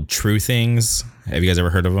there called True Things. Have you guys ever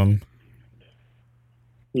heard of them?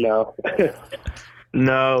 No.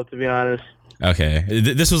 No, to be honest. Okay,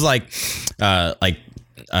 this was like so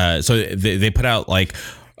they put out like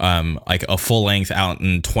a full length out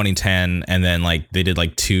in 2010, and then like they did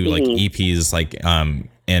like two like EPs like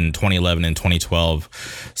in 2011 and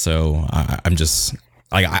 2012. So I'm just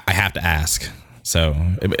like I have to ask. So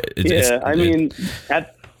I mean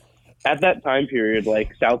at that time period,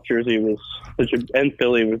 like South Jersey was and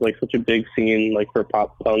Philly was like such a big scene like for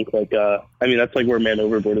pop punk. Like I mean that's like where Man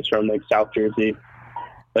Overboard is from, like South Jersey.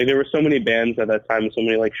 Like there were so many bands at that time, so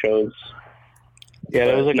many like shows. Yeah,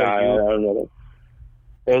 there was like I don't know.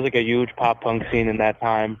 there was like a huge pop punk scene in that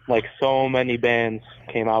time. Like so many bands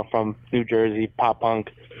came out from New Jersey, pop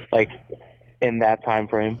punk, like in that time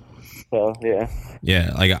frame. So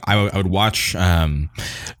Yeah, like I would watch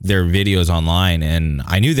their videos online, and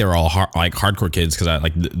I knew they were all like hardcore kids because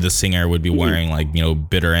like the singer would be wearing like, you know,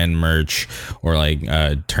 Bitter End merch or like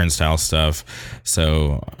Turnstile stuff.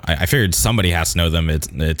 So I figured somebody has to know them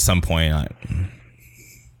at some point.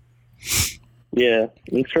 Yeah,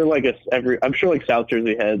 I'm sure like I'm sure like South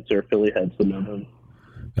Jersey heads or Philly heads would know them.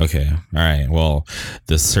 Okay. All right. Well,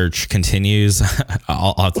 the search continues.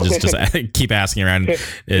 I'll have to just keep asking around.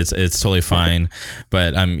 It's totally fine.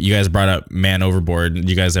 But you guys brought up Man Overboard. Did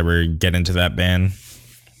you guys ever get into that band?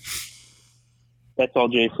 That's all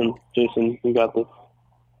Jason. Jason, you got this.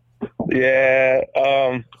 Yeah.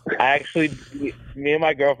 Me and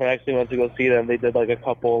my girlfriend actually went to go see them. They did like a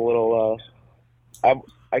couple little,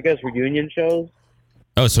 I guess, reunion shows.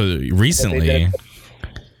 Oh, so recently.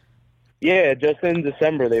 Yeah, just in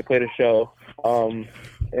December they played a show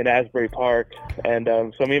in Asbury Park, and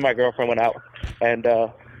so me and my girlfriend went out, and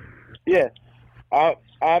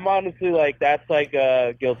I'm honestly like that's like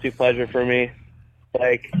a guilty pleasure for me.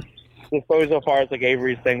 Like just goes so far as like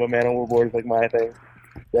Avery's thing, but Man Overboard is like my thing,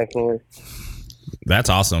 definitely. That's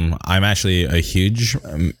awesome. I'm actually a huge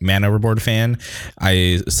Man Overboard fan.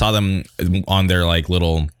 I saw them on their like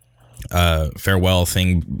little farewell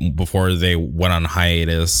thing before they went on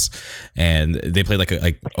hiatus, and they played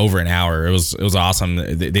like over an hour. It was awesome.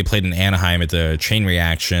 They played in Anaheim at the Chain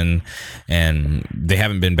Reaction, and they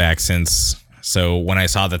haven't been back since. So when I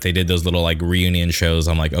saw that they did those little like reunion shows,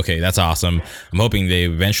 I'm like, okay, that's awesome. I'm hoping they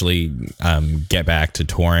eventually get back to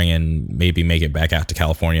touring and maybe make it back out to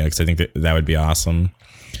California, because I think that would be awesome.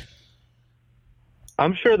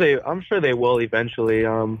 I'm sure they will eventually.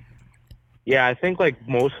 Yeah, I think like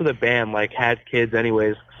most of the band like had kids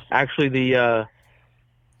anyways. Actually, the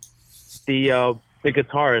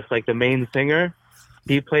guitarist, like the main singer,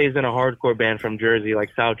 he plays in a hardcore band from Jersey, like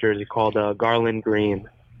South Jersey, called Garland Green.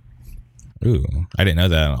 Ooh, I didn't know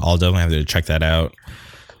that. I'll definitely have to check that out.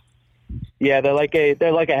 Yeah, they're like a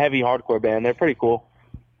heavy hardcore band. They're pretty cool.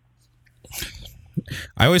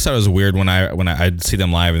 I always thought it was weird when I'd see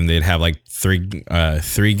them live and they'd have like three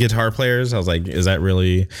guitar players. I was like, is that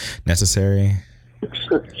really necessary?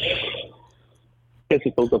 Guess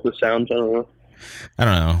it builds up the sounds. I don't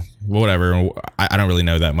know. Whatever. I don't really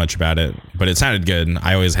know that much about it, but it sounded good.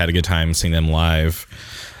 I always had a good time seeing them live.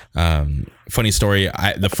 Funny story.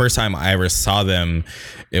 The first time I ever saw them,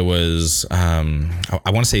 it was I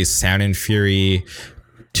want to say Sound and Fury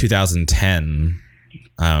 2010.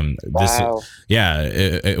 Wow.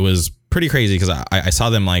 It was pretty crazy because I saw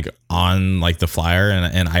them like on like the flyer,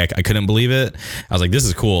 and I couldn't believe it. I was like, this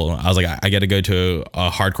is cool. I was like, I get to go to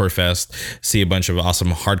a hardcore fest, see a bunch of awesome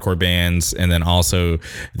hardcore bands, and then also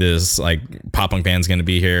this like pop punk band's gonna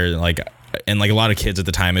be here. Like, and like a lot of kids at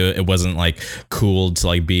the time, it wasn't like cool to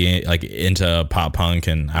like be like into pop punk,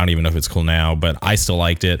 and I don't even know if it's cool now, but I still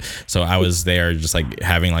liked it. So I was there just like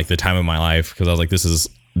having like the time of my life, because I was like, this is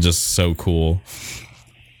just so cool.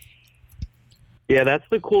 Yeah, that's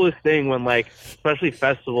the coolest thing when like, especially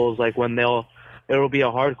festivals, like when it'll be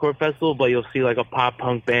a hardcore festival, but you'll see like a pop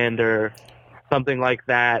punk band or something like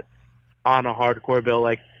that on a hardcore bill.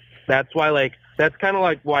 Like that's why like that's kind of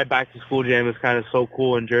like why Back to School Jam is kind of so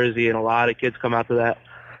cool in Jersey, and a lot of kids come out to that.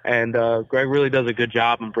 And Greg really does a good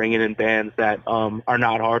job in bringing in bands that are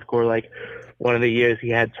not hardcore. Like one of the years he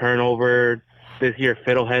had Turnover. This year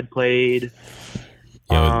Fiddlehead played.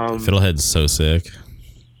 Yeah, Fiddlehead's so sick.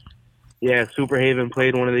 Yeah, Superhaven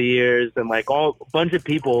played one of the years, and like a bunch of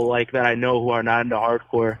people like that I know who are not into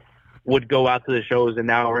hardcore would go out to the shows and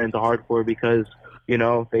now are into hardcore because, you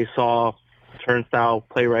know, they saw Turnstile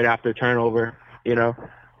play right after Turnover, you know.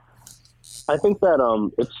 I think that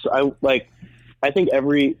I think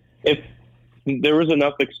if there was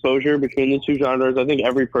enough exposure between the two genres, I think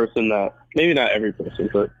every person that, maybe not every person,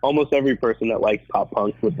 but almost every person that likes pop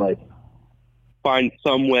punk would like find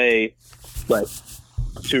some way like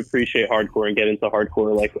to appreciate hardcore and get into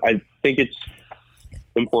hardcore. Like I think it's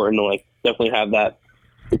important to like definitely have that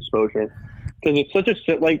exposure, because it's such a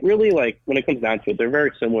like really like when it comes down to it, they're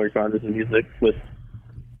very similar genres of music with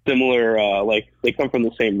similar like they come from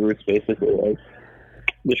the same roots basically. Like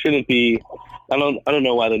there shouldn't be, I don't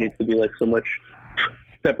know why there needs to be like so much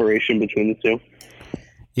separation between the two.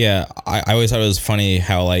 Yeah, I always thought it was funny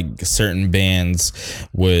how like certain bands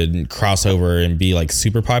would cross over and be like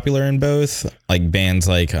super popular in both. Like bands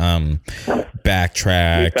like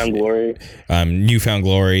Backtrack, Newfound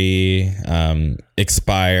Glory,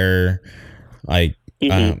 Expire. Like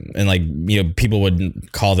And like, you know, people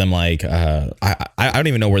would call them like I don't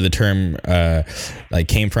even know where the term like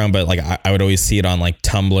came from, but like I would always see it on like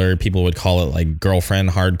Tumblr. People would call it like girlfriend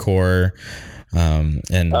hardcore. And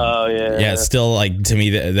yeah, it's still like, to me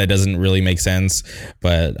that doesn't really make sense,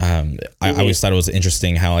 but I always thought it was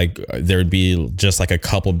interesting how like there would be just like a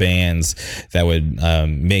couple bands that would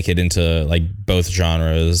make it into like both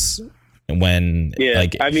genres when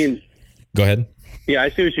like, I mean, go ahead. Yeah, I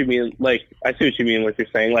see what you mean. Like, I see what you mean, what you're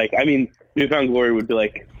saying. Like, I mean, New Found Glory would be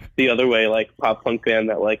like the other way, like pop punk band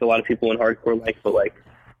that like a lot of people in hardcore like, but like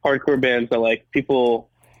hardcore bands that like people.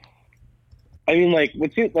 I mean, like,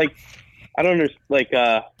 what's it like? I don't understand. Like,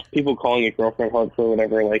 people calling it girlfriend hardcore or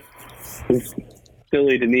whatever. Like, it's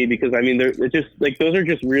silly to me because I mean, they're just like those are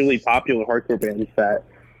just really popular hardcore bands that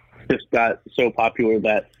just got so popular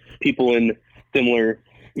that people in similar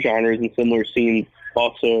genres and similar scenes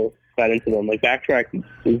also got into them. Like Backtrack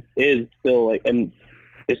is still like, and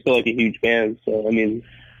it's still like a huge band. So I mean,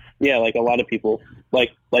 yeah, like a lot of people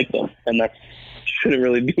like them, and that shouldn't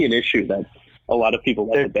really be an issue. That a lot of people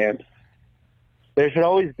like the band. There should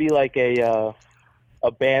always be like a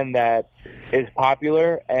band that is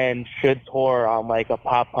popular and should tour on like a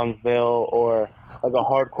pop punk bill or like a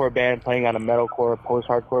hardcore band playing on a metalcore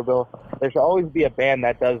post-hardcore bill. There should always be a band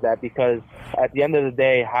that does that because at the end of the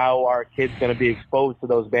day, how are kids going to be exposed to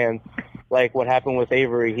those bands? Like what happened with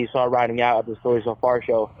Avery, he saw Riding Out at the Story So Far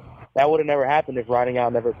show. That would have never happened if Riding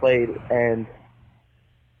Out never played. And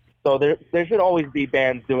so there should always be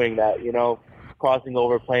bands doing that, you know, crossing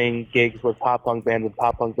over, playing gigs with pop punk bands and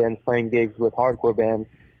pop punk bands playing gigs with hardcore bands,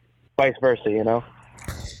 vice versa, you know?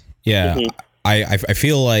 Yeah, I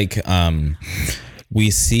feel like we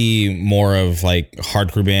see more of like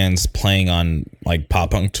hardcore bands playing on like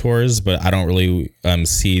pop punk tours, but I don't really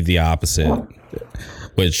see the opposite,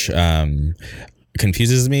 which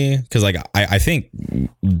confuses me because like I think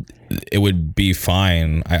it would be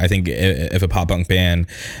fine. I think if a pop punk band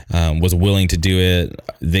was willing to do it,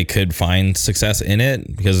 they could find success in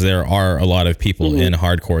it because there are a lot of people in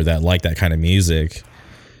hardcore that like that kind of music.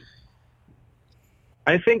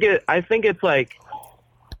 I think it's like,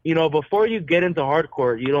 you know, before you get into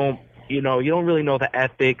hardcore, you don't really know the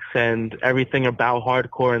ethics and everything about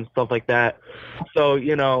hardcore and stuff like that. So,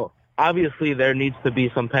 you know, obviously there needs to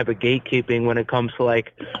be some type of gatekeeping when it comes to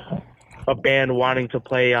like a band wanting to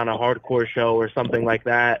play on a hardcore show or something like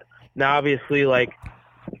that. Now, obviously, like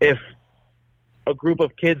if a group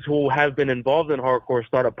of kids who have been involved in hardcore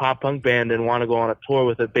start a pop punk band and want to go on a tour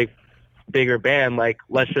with a bigger band, like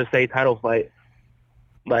let's just say Title Fight,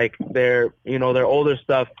 like their older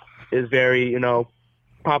stuff is very, you know,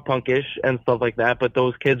 pop punkish and stuff like that, but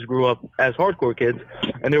those kids grew up as hardcore kids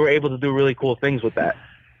and they were able to do really cool things with that,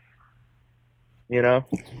 you know?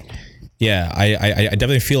 Yeah, I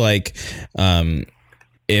definitely feel like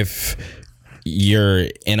if you're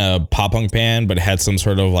in a pop punk band but had some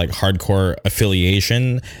sort of like hardcore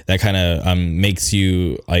affiliation, that kind of makes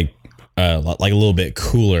you like a little bit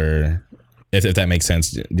cooler, if that makes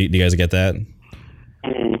sense. Do you guys get that?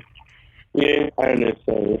 Yeah, I understand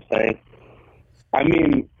what you're saying. I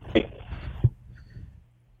mean, there's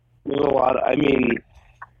a lot of, I mean,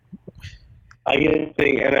 I get a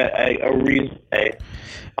thing and a reason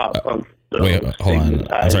pop punk. Wait, hold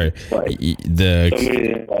on. I'm sorry.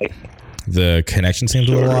 Like, the connection seems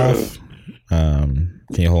a little off. Can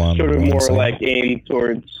you hold on? Sort of more like aimed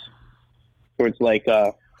towards like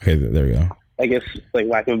okay, there we go. I guess like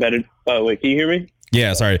lack of a better. Oh wait, can you hear me?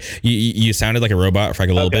 Yeah, sorry. You sounded like a robot for like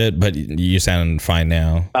a little bit, but you sound fine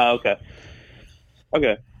now. Oh, okay.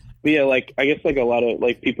 Okay. But yeah, like I guess like a lot of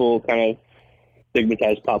like people kind of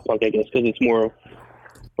stigmatize pop punk, I guess, because it's more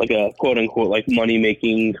like a quote unquote like money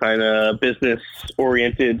making kind of business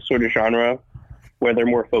oriented sort of genre where they're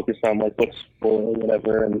more focused on like what's cool or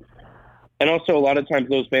whatever, and also a lot of times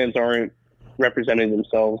those bands aren't representing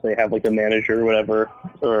themselves. They have like a manager or whatever,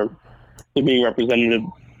 or they're being represented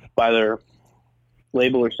by their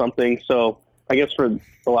label or something. So I guess for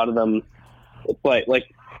a lot of them, it's like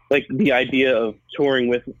the idea of touring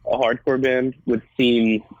with a hardcore band would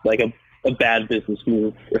seem like a bad business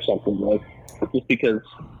move or something, like just because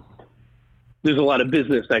there's a lot of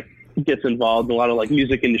business that gets involved, a lot of like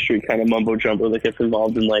music industry kind of mumbo jumbo that gets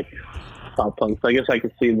involved in like pop punk. So I guess I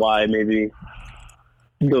could see why maybe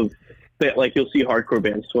you'll see hardcore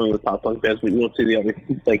bands touring with pop punk bands, but you won't see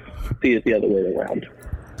it the other way around.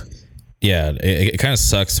 Yeah, it kind of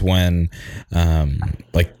sucks when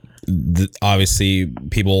like obviously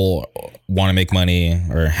people want to make money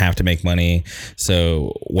or have to make money.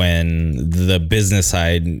 So when the business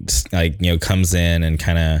side, like, comes in and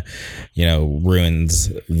kind of, ruins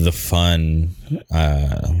the fun,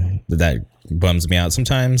 that bums me out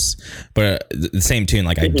sometimes. But the same tune,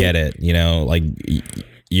 like, I get it, like,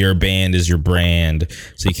 your band is your brand,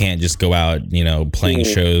 so you can't just go out, playing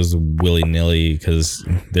shows willy-nilly, because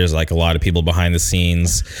there's like a lot of people behind the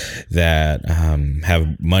scenes that have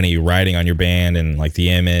money riding on your band and like the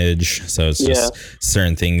image. So it's just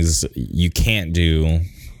certain things you can't do.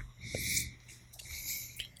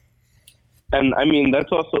 And I mean,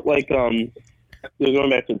 that's also like, going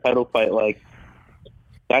back to Title Fight, like,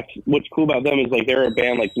 that's what's cool about them is like they're a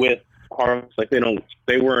band like with hearts. Like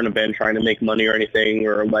they weren't a band trying to make money or anything,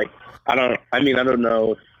 or like I don't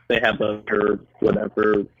know if they have a or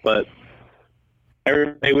whatever, but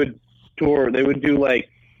they would tour. They would do like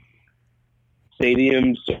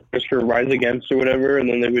stadiums just for Rise Against or whatever, and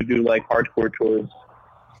then they would do like hardcore tours,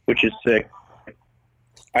 which is sick.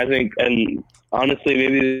 I think, and honestly,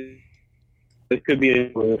 maybe it could be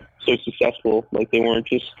so successful. Like they weren't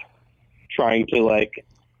just trying to like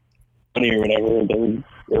money or whatever.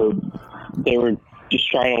 They were just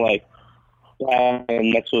trying to like,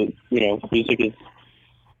 and that's what music is.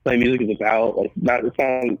 Playing music is about. Like it's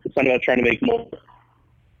not about trying to make money.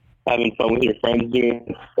 Having fun with your friends,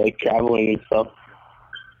 doing like traveling and stuff.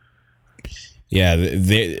 Yeah,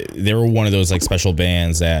 they were one of those like special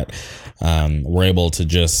bands that were able to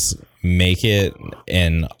just make it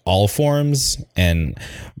in all forms, and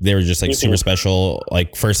they were just like super special.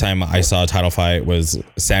 Like first time I saw Title Fight was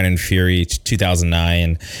Sound and Fury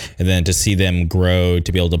 2009, and then to see them grow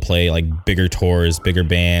to be able to play like bigger tours, bigger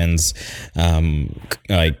bands,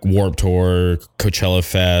 like Warped Tour, Coachella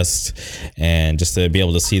Fest, and just to be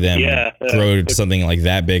able to see them grow to something like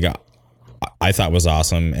that big, I thought was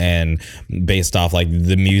awesome. And based off like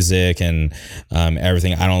the music and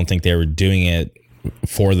everything, I don't think they were doing it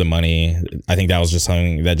for the money. I think that was just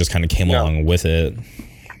something that just kind of came along with it.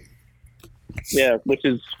 Yeah, which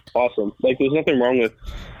is awesome. Like there's nothing wrong with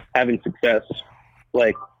having success,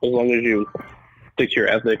 like as long as you stick to your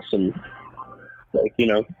ethics and like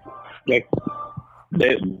like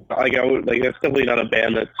they like that's definitely not a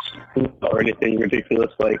band that's or anything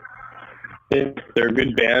ridiculous. Like they're a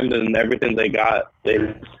good band, and everything they got, they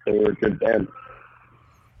were a good band.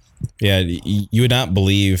 Yeah, you would not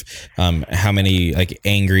believe how many like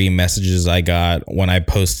angry messages I got when I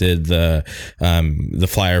posted the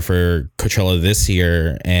flyer for Coachella this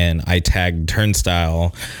year, and I tagged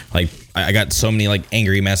Turnstile. Like I got so many like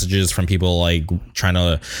angry messages from people like trying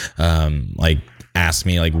to like ask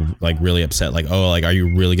me like really upset, like, oh, like, are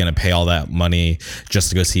you really gonna pay all that money just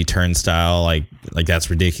to go see Turnstile? Like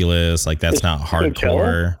that's ridiculous. Like that's not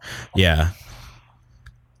hardcore. Yeah.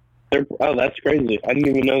 Oh, that's crazy. I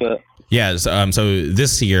didn't even know that. Yeah. So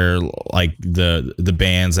this year, like the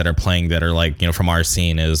bands that are playing that are like, from our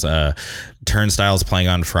scene is Turnstile's playing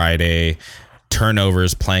on Friday,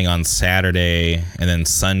 Turnovers playing on Saturday, and then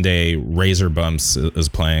Sunday Razor Bumps is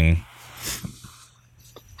playing.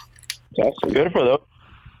 That's good for them.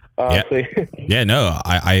 Yeah. No,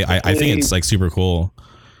 I think it's like super cool.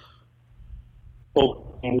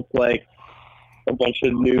 Well, it's like a bunch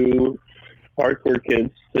of new hardcore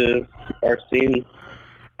kids to our scene.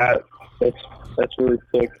 That's really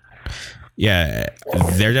sick. Yeah,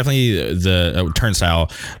 they're definitely the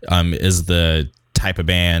Turnstile is the type of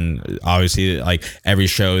band. Obviously, like every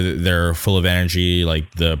show they're full of energy.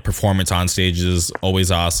 Like the performance on stage is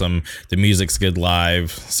always awesome. The music's good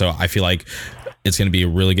live. So I feel like it's going to be a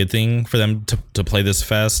really good thing for them to play this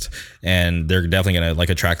fest, and they're definitely going to like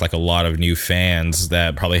attract like a lot of new fans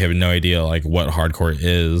that probably have no idea like what hardcore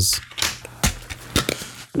is.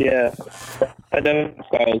 Yeah, I know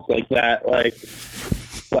styles like that, like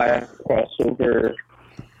black crossover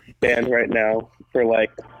band right now for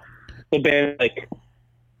like the band like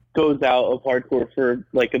goes out of hardcore for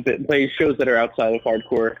like a bit, plays shows that are outside of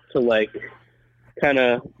hardcore to like kind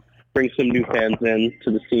of bring some new fans in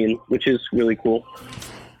to the scene, which is really cool.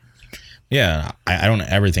 Yeah, I don't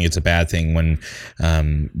ever think it's a bad thing when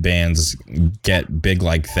bands get big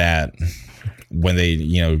like that, when they,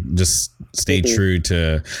 just stay true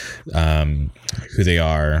to who they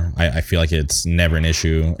are. I feel like it's never an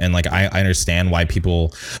issue. And like I understand why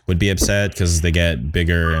people would be upset, because they get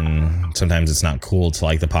bigger and sometimes it's not cool to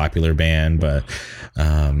like the popular band. But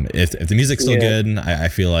if the music's still good, I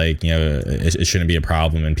feel like it shouldn't be a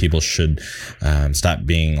problem, and people should stop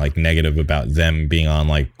being like negative about them being on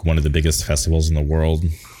like one of the biggest festivals in the world.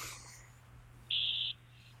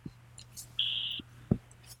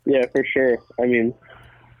 Yeah, for sure. I mean,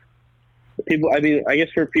 people. I mean, I guess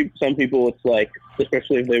for some people, it's like,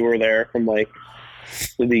 especially if they were there from like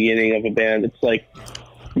the beginning of a band, it's like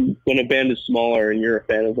when a band is smaller and you're a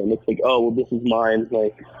fan of them, it's like, oh, well, this is mine.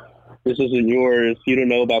 Like, this isn't yours. You don't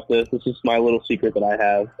know about this. This is my little secret that I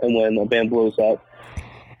have. And when a band blows up,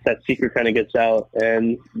 that secret kind of gets out.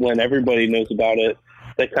 And when everybody knows about it,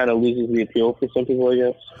 that kind of loses the appeal for some people, I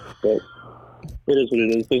guess. But it is what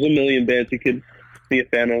it is. There's a million bands you could be a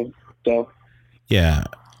fan of. So yeah,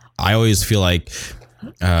 I always feel like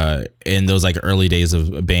in those like early days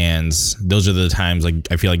of bands, those are the times like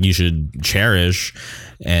I feel like you should cherish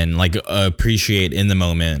and like appreciate in the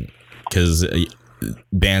moment, because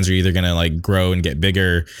bands are either gonna like grow and get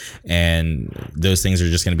bigger, and those things are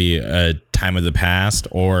just gonna be a time of the past,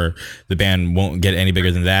 or the band won't get any bigger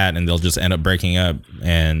than that and they'll just end up breaking up,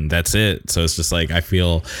 and that's it. So it's just like I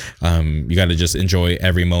feel you got to just enjoy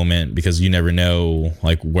every moment, because you never know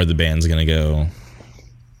like where the band's gonna go.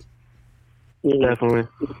 Definitely.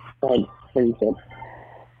 I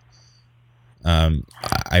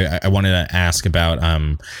wanted to ask about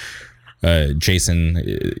Jason,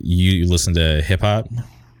 you listen to hip hop?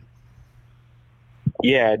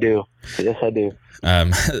 Yeah, I do. Yes, I do.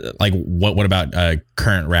 Like what about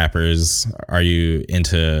current rappers? Are you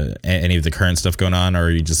into any of the current stuff going on, or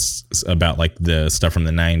are you just about like the stuff from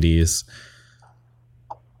the 90s?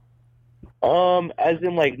 As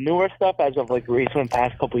in like newer stuff, as of like recent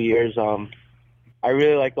past couple years, I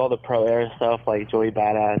really liked all the pro era stuff, like Joey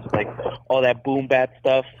Badass, like all that boom bap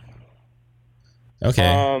stuff. Okay.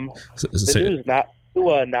 The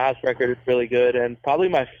new Nas record is really good, and probably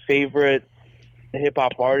my favorite hip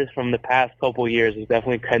hop artist from the past couple years is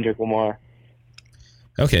definitely Kendrick Lamar.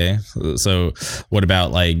 Okay, so what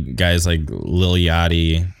about like guys like Lil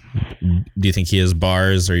Yachty? Do you think he has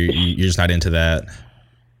bars, or you're just not into that?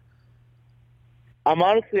 I'm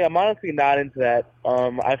honestly not into that.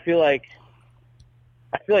 I feel like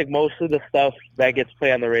most of the stuff that gets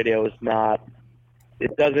played on the radio is not.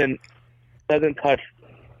 It doesn't touch,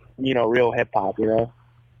 real hip hop.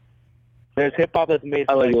 There's hip hop that's made.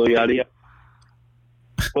 I like Lil Yachty.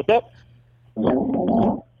 What's up?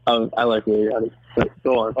 I like Lil Yachty.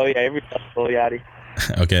 Go on. Oh yeah, everyone Lil Yachty.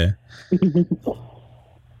 Okay.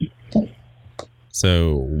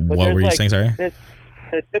 So what were you saying? Sorry. There's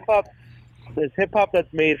hip hop. There's hip hop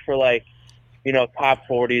that's made for like, top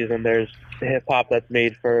 40s, and there's hip hop that's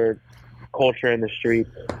made for culture in the streets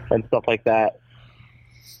and stuff like that.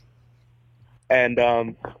 And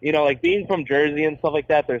like being from Jersey and stuff like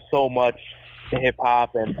that, there's so much hip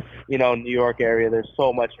hop, and New York area, there's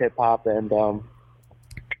so much hip hop, and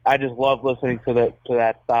I just love listening to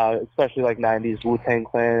that style, especially like 90s Wu-Tang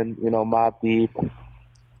Clan, Mobb Deep,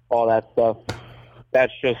 all that stuff.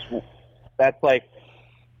 That's like,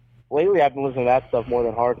 lately I've been listening to that stuff more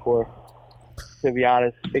than hardcore, to be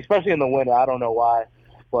honest, especially in the winter. I don't know why,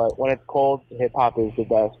 but when it's cold, hip hop is the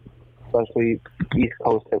best, especially East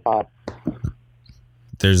Coast hip hop.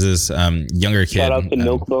 There's this younger kid. Shout out to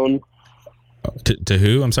Milkbone. To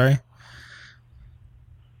who? I'm sorry?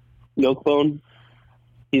 Milkbone.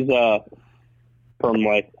 He's from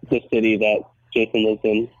like the city that Jason lives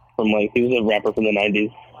in. He was a rapper from the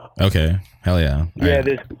 90s. Okay. Hell yeah. All yeah,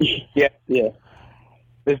 right. Yeah.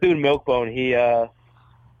 This dude Milkbone,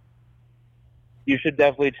 you should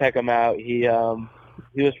definitely check him out. He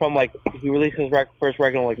was from he released his first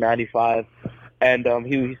record in 95, and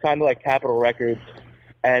he signed to Capitol Records,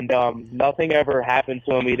 and nothing ever happened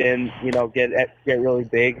to him. He didn't get really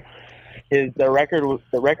big. The record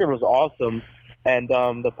was awesome, and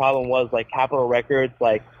the problem was Capitol Records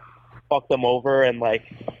fucked them over, and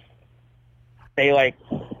they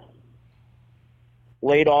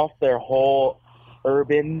laid off their whole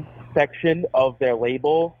urban section of their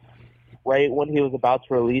label right when he was about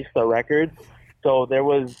to release the record. So there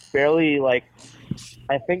was barely I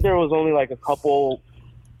think there was only a couple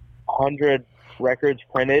hundred records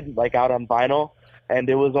printed out on vinyl, and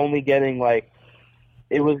it was only getting Hot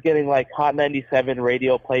 97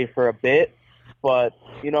 radio play for a bit. But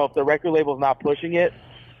if the record label's not pushing it,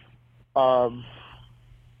 no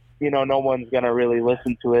one's gonna really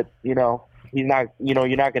listen to it. He's not,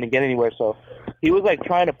 you're not gonna get anywhere. So he was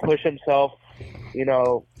trying to push himself,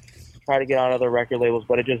 try to get on other record labels,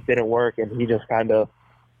 but it just didn't work, and he just kind of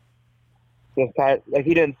he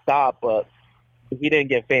didn't stop, but he didn't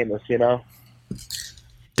get famous.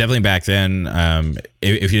 Definitely back then,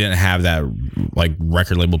 if you didn't have that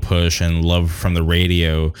record label push and love from the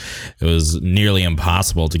radio, it was nearly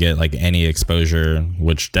impossible to get any exposure,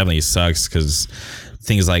 which definitely sucks, because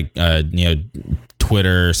things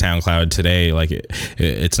Twitter, SoundCloud today,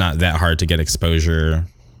 it's not that hard to get exposure.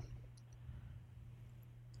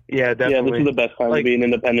 Yeah, definitely. Yeah, this is the best time to be an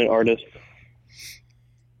independent artist.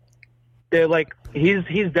 They're like he's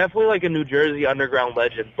definitely like a New Jersey underground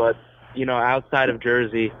legend, but you know, outside of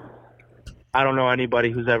Jersey, I don't know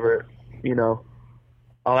anybody who's ever, you know.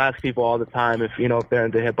 I'll ask people all the time if they're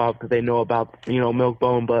into hip hop because they know about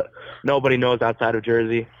Milkbone, but nobody knows outside of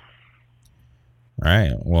Jersey. All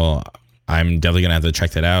right. Well, I'm definitely gonna have to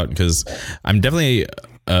check that out because I'm definitely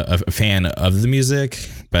a fan of the music,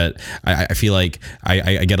 but I feel like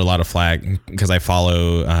I get a lot of flack because I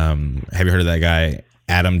follow. Have you heard of that guy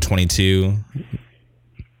Adam22?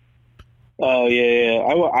 Oh yeah.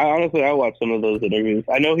 I honestly watched some of those interviews.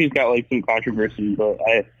 I know he's got like some controversy, but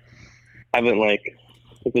I haven't like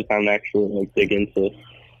took the time to actually like dig into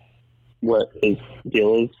what his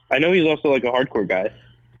deal is. I know he's also like a hardcore guy.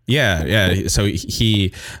 Yeah. So he,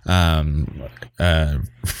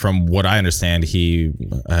 from what I understand, he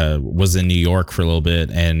was in New York for a little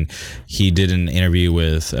bit, and he did an interview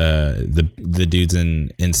with the dudes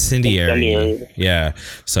in Incendiary. Yeah.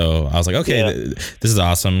 So I was like, okay, this is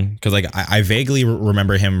awesome because like I vaguely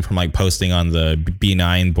remember him from like posting on the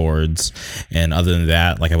B9 boards, and other than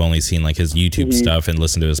that, like I've only seen like his YouTube stuff and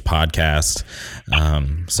listened to his podcast.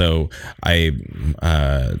 So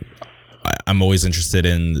I'm always interested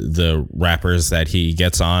in the rappers that he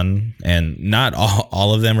gets on, and not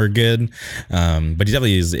all of them are good, but he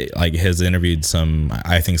definitely is, like, has interviewed some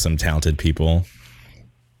talented people.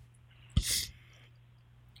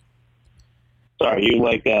 Sorry, you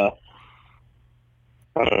like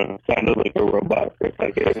sounded like a robot for a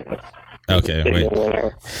second. Okay, wait.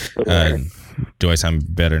 Do I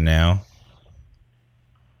sound better now?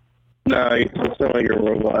 No, you sound like a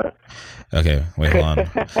robot. Okay, wait,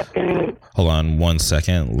 hold on 1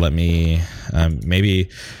 second. Let me, maybe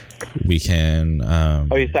we can,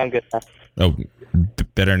 you sound good now. Oh,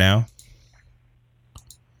 better now?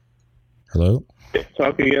 Hello?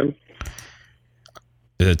 Talk again.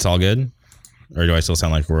 It's all good? Or do I still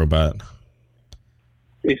sound like a robot?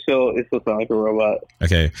 It still sound like a robot.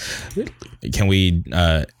 Okay. Can we,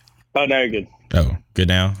 Oh, now you're good. Oh, good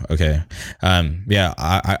now? Okay. Yeah,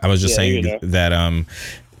 I was just saying that,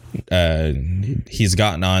 he's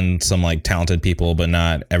gotten on some like talented people, but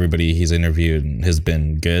not everybody he's interviewed has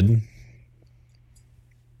been good.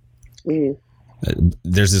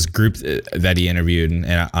 There's this group that he interviewed,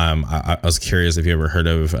 and I was curious if you ever heard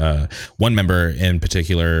of one member in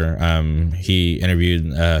particular. He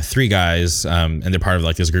interviewed 3 guys, and they're part of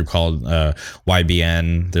like this group called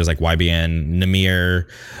YBN. There's like YBN, Namir,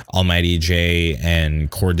 Almighty J,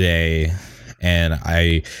 and Corday. And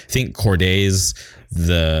I think Corday's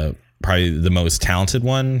probably the most talented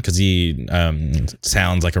one because he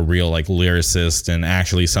sounds like a real like lyricist and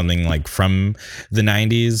actually something like from the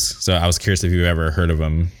 90s. So I was curious if you ever heard of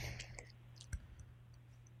him.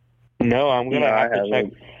 No, I'm gonna have to check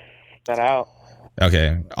that out.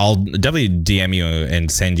 Okay, I'll definitely DM you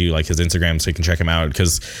and send you like his Instagram so you can check him out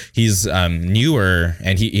because he's newer,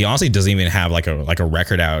 and he honestly doesn't even have like a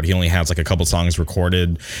record out. He only has like a couple songs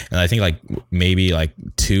recorded, and I think like maybe like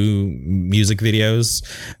 2 music videos.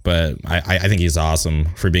 But I think he's awesome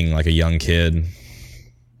for being like a young kid.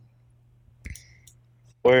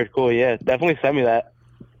 Word, cool, yeah, definitely send me that.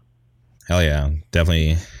 Hell yeah,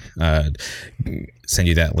 definitely. Send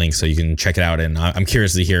you that link so you can check it out, and I'm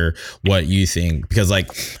curious to hear what you think because like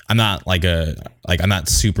I'm not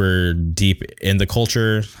super deep in the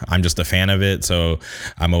culture. I'm just a fan of it, so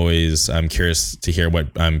I'm curious to hear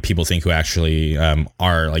what people think who actually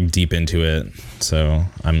are like deep into it. So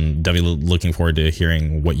I'm definitely looking forward to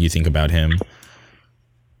hearing what you think about him.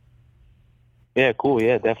 Yeah, cool.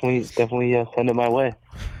 Yeah, definitely send it my way.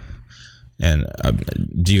 And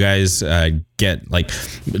do you guys get like,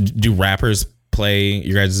 do rappers play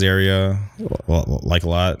your guys' area like a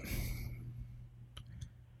lot?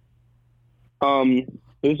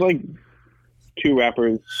 There's like 2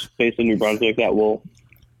 rappers based in New Brunswick that will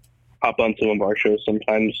hop on some of our shows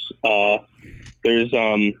sometimes. There's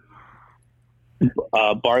Barzan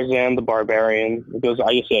the Barbarian. It goes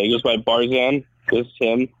by Barzan. This is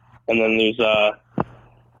him. And then there's our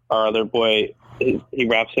other boy. He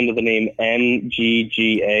raps into the name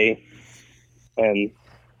NGGA, and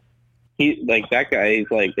he like that guy. He's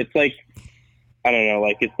like, it's like, I don't know,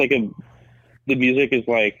 like it's like the music is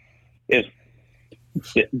like if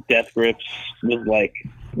Death Grips was like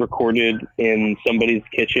recorded in somebody's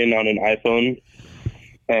kitchen on an iPhone,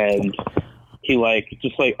 and he like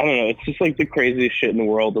just like I don't know, it's just like the craziest shit in the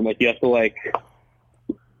world, and like you have to like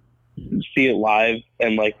see it live,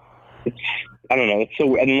 and like it's. I don't know. It's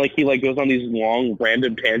so, and like he like goes on these long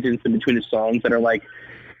random tangents in between his songs that are like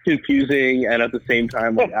confusing and at the same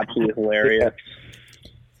time like absolutely hilarious.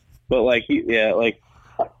 But like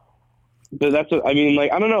but I mean,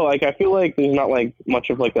 like, I don't know. Like, I feel like there's not like much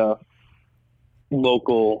of like a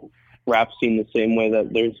local rap scene the same way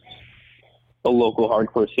that there's a local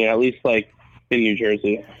hardcore scene, at least like in New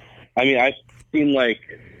Jersey. I mean, I've seen like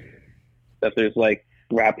that there's like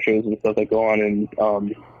rap shows and stuff that go on in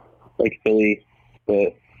like Philly,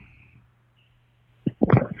 but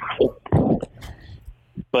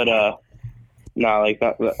nah, like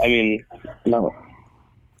that. I mean, no.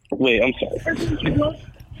 Wait, I'm sorry.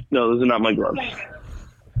 No, those are not my gloves.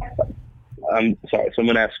 I'm sorry.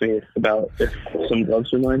 Someone asked me about if some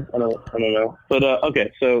gloves are mine. I don't know. But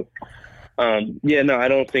okay, so yeah, no, I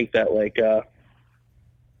don't think that like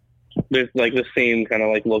there's like the same kind of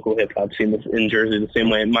like local hip hop scene in Jersey the same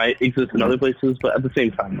way it might exist in other places, but at the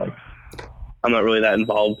same time, like I'm not really that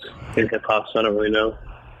involved in hip hop, so I don't really know.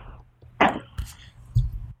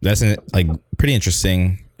 That's like pretty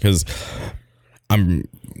interesting because I'm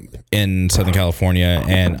in Southern California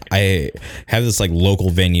and I have this like local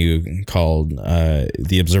venue called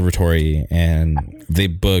the Observatory, and they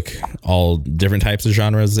book all different types of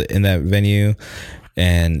genres in that venue,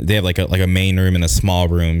 and they have like a main room and a small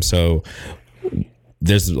room, so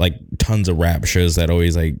there's like tons of rap shows that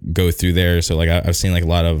always like go through there. So like I've seen like a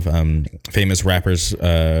lot of famous rappers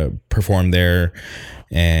perform there,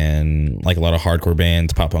 and like a lot of hardcore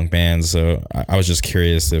bands, pop punk bands. So I was just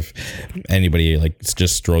curious if anybody like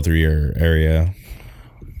just strolled through your area.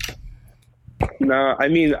 No, I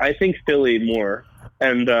mean, I think Philly more,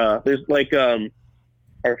 and there's like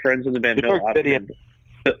our friends in the band New York City,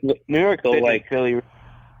 New York City, like Philly.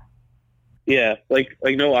 Yeah, like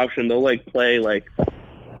no option. They'll like play like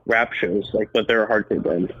rap shows, like, but they're a hardcore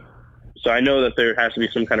band. So I know that there has to be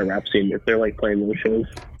some kind of rap scene if they're like playing those shows.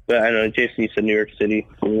 But I know Jason, you said New York City.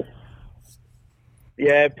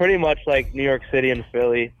 Yeah, pretty much like New York City and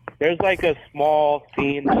Philly. There's like a small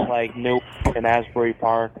scene like Newark and Asbury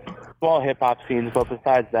Park, small hip hop scenes. But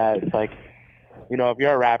besides that, it's like, you know, if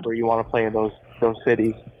you're a rapper, you want to play in those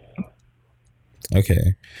cities.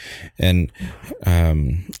 Okay. And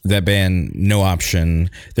that band, No Option,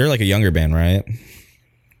 they're like a younger band, right?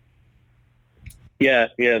 Yeah,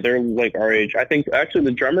 they're like our age. I think actually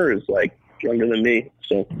the drummer is like younger than me.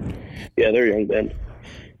 So yeah, they're a young band.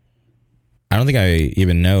 I don't think I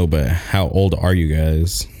even know, but how old are you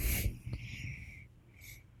guys?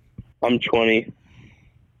 I'm 20.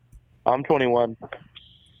 I'm 21.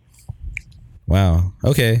 Wow.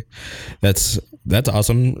 Okay. That's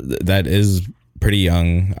awesome. That is pretty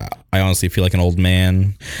young. I honestly feel like an old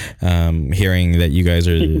man hearing that you guys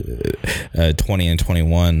are 20 and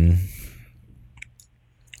 21.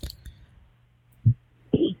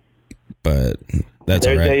 But that's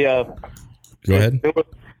all right. Go ahead.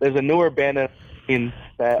 There's a newer band that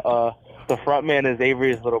the front man is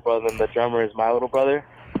Avery's little brother and the drummer is my little brother.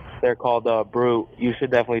 They're called Brute. You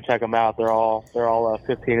should definitely check them out. They're all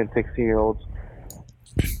 15 and 16 year olds.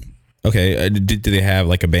 Okay. Do they have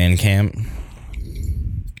like a band camp?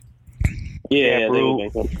 Yeah,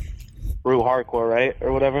 Brute Hardcore, right,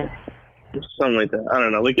 or whatever. Something like that. I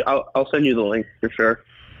don't know. I'll send you the link for sure.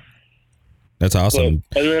 That's awesome.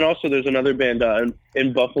 So, and then also there's another band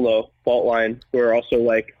in Buffalo, Fault Line, who are also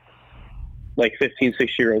like 15,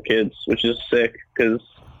 16-year-old kids, which is sick because,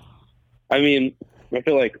 I mean, I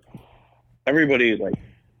feel like everybody like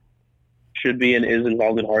should be and is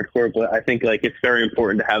involved in hardcore, but I think like it's very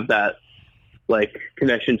important to have that like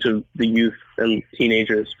connection to the youth and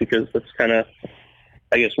teenagers because that's kind of,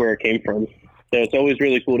 I guess, where it came from. So it's always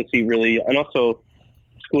really cool to see and also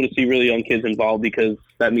it's cool to see really young kids involved because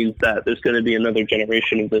that means that there's going to be another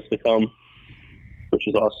generation of this to come, which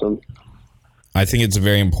is awesome. I think it's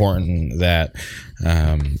very important that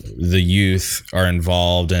the youth are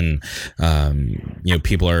involved and,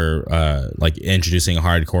 people are like introducing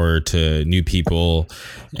hardcore to new people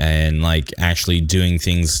and like actually doing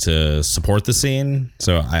things to support the scene.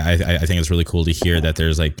 So I think it's really cool to hear that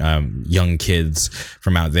there's like young kids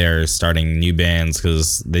from out there starting new bands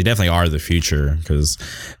because they definitely are the future because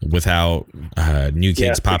without new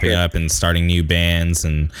kids popping up and starting new bands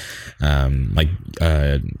and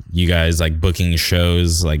you guys like booking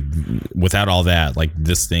shows, like without all that, like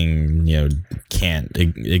this thing, can't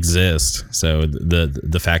exist. So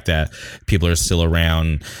the fact that people are still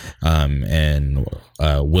around and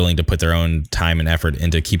willing to put their own time and effort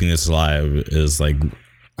into keeping this alive is like,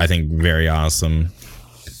 I think, very awesome.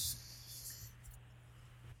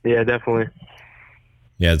 Yeah, definitely.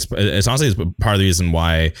 Yeah, it's honestly it's part of the reason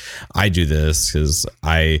why I do this, because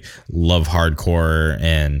I love hardcore,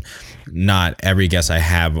 and not every guest I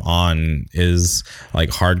have on is like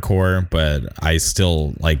hardcore, but I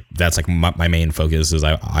still like that's like my main focus is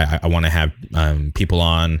I want to have people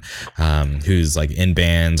on who's like in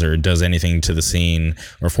bands or does anything to the scene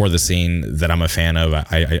or for the scene that I'm a fan of.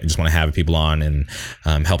 I just want to have people on and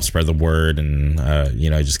help spread the word and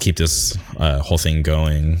just keep this whole thing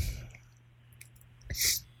going.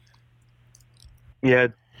 Yeah,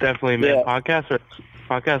 definitely, man. Yeah.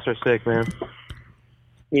 Podcasts are sick, man.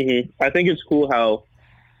 I think it's cool how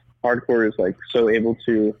hardcore is like so able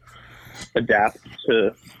to adapt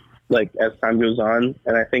to like as time goes on,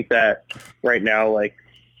 and I think that right now, like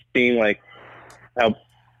seeing like how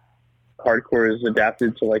hardcore is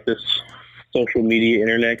adapted to like this social media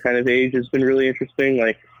internet kind of age has been really interesting.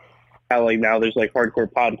 Like how like now there's like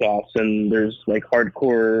hardcore podcasts and there's like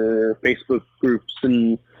hardcore Facebook groups,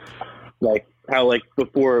 and like how like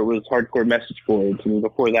before it was hardcore message boards, and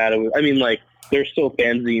before that it was, I mean, like there's still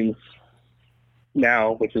fanzines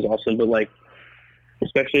now, which is awesome, but like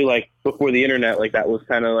especially like before the internet, like that was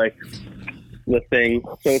kind of like the thing.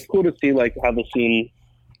 So it's cool to see like how the scene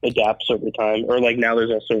adapts over time. Or like now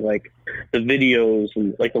there's also like the videos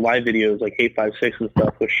and like the live videos like Hate5six and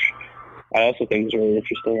stuff, which I also think is really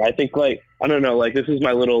interesting. I think like, I don't know, like this is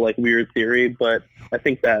my little like weird theory, but I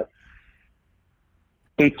think that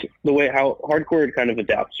since the way how hardcore kind of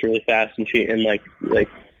adapts really fast and like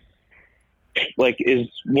is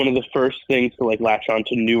one of the first things to like latch on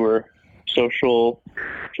to newer social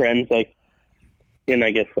trends, like in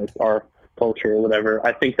I guess like our culture or whatever.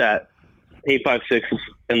 I think that Hate5six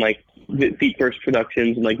and like Feet First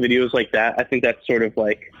Productions and like videos like that, I think that's sort of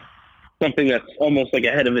like something that's almost like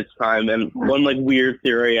ahead of its time. And one like weird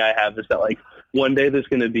theory I have is that like one day there's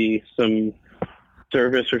going to be some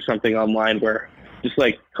service or something online where just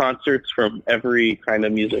like concerts from every kind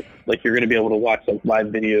of music, like you're going to be able to watch like live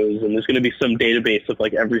videos, and there's going to be some database of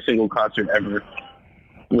like every single concert ever,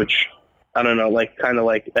 which I don't know, like kind of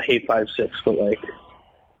like a Hate5six, but like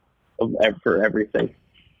for everything.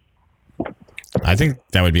 I think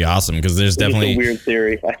that would be awesome, because there's definitely it's a weird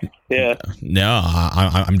theory. Yeah. No,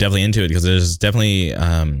 I'm definitely into it, because there's definitely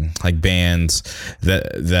like bands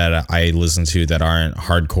that I listen to that aren't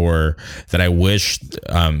hardcore that I wish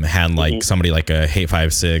had like somebody like a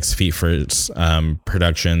Hate5six, Feet First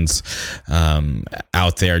Productions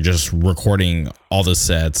out there just recording all the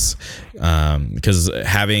sets, because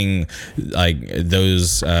having like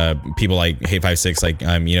those people like Hate5six, like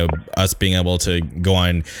us being able to go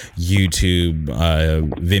on YouTube,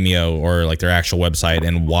 Vimeo, or like their actual website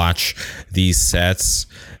and watch these sets,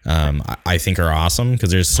 I think are awesome,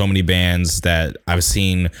 because there's so many bands that I've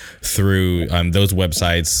seen through those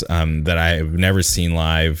websites that I've never seen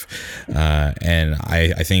live, and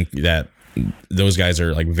I think that those guys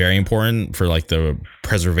are like very important for like the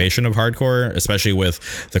preservation of hardcore, especially with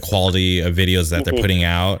the quality of videos that they're putting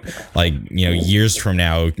out. Like years from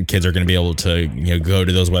now, kids are going to be able to go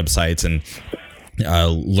to those websites and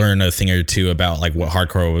learn a thing or two about like what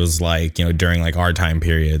hardcore was like during like our time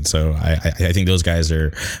period. So I think those guys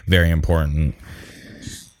are very important.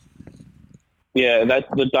 Yeah, that's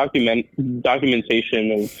the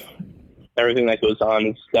documentation of everything that goes on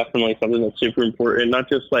is definitely something that's super important, not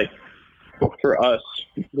just like for us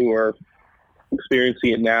who are experiencing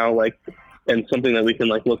it now, like, and something that we can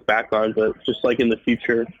like look back on, but just like in the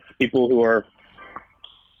future, people who are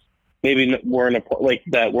maybe weren't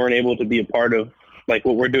able to be a part of like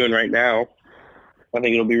what we're doing right now. I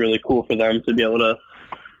think it'll be really cool for them to be able to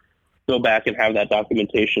go back and have that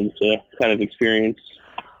documentation to kind of experience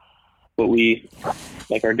what we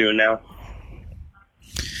like are doing now.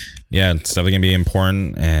 Yeah, it's definitely gonna be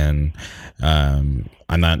important, and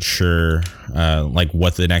I'm not sure like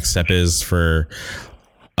what the next step is for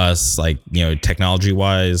us, like technology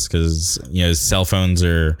wise, because cell phones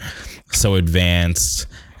are so advanced.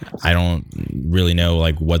 I don't really know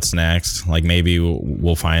like what's next. Like maybe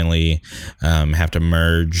we'll finally have to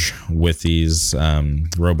merge with these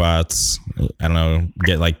robots. I don't know,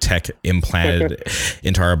 get like tech implanted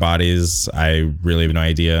into our bodies. I really have no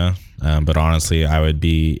idea. But honestly, I would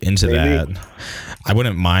be into that. I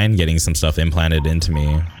wouldn't mind getting some stuff implanted into me.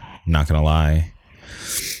 I'm not gonna lie.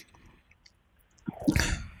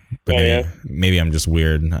 But maybe I'm just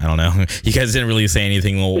weird. I don't know. You guys didn't really say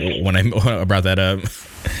anything when I brought that up.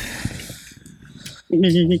 I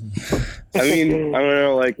mean, I don't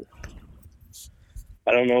know. Like,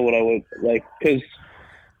 I don't know what I would like, because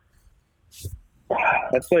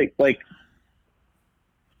that's like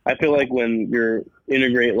I feel like when you're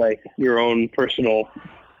integrate like your own personal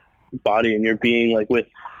body and you're being like with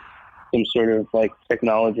some sort of like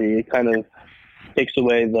technology. It kind of takes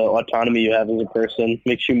away the autonomy you have as a person,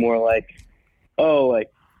 makes you more like, oh,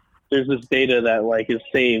 like there's this data that like is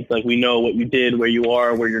saved, like we know what you did, where you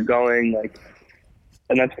are, where you're going, like,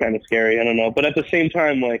 and that's kind of scary. I don't know, but at the same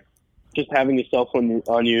time, like just having a cell phone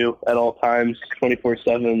on you at all times,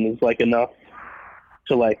 24/7, is like enough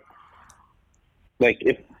to like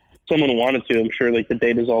if someone wanted to, I'm sure like the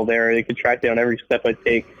data's all there. They could track down every step I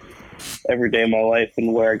take every day of my life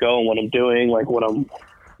and where I go and what I'm doing, like what I'm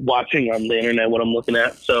watching on the internet, what I'm looking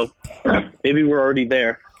at. So maybe we're already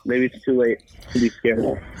there. Maybe it's too late to be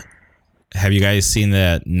scared. Have you guys seen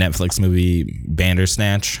that Netflix movie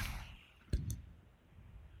Bandersnatch?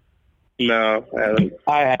 No, I haven't.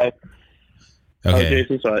 I have. Okay. Oh,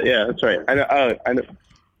 Jason saw it. Yeah, that's right. I know. Oh, I know.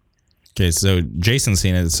 Okay, so Jason's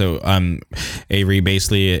seen it. So Avery,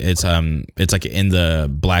 basically it's like in the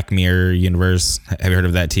Black Mirror universe. Have you heard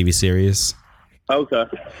of that TV series? Okay.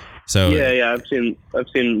 So yeah, I've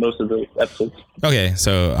seen most of the episodes. Okay,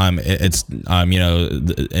 so it's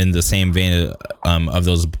in the same vein of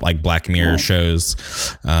those like Black Mirror shows,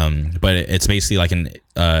 but it's basically like an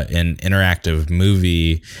interactive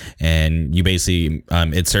movie, and you basically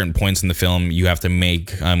at certain points in the film you have to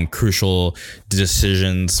make crucial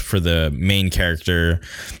decisions for the main character,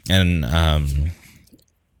 and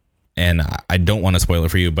I don't want to spoil it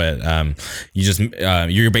for you, but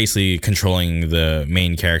you're basically controlling the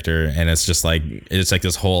main character, and it's like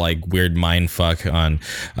this whole like weird mind fuck on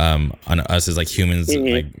us as like humans,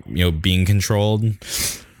 mm-hmm. like being controlled.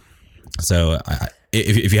 So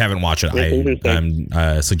if you haven't watched it,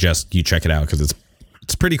 I suggest you check it out because it's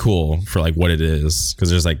pretty cool for like what it is, because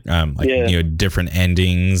there's like different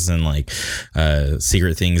endings and like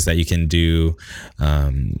secret things that you can do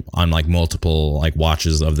on like multiple like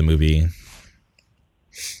watches of the movie.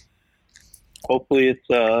 Hopefully it's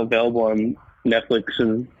available on Netflix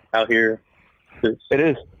and out here. It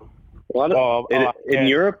is a lot of in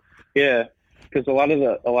Europe, yeah, because a lot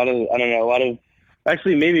of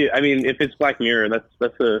actually maybe, I mean, if it's Black Mirror,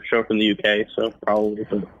 that's a show from the UK, so probably,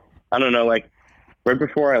 but I don't know, like right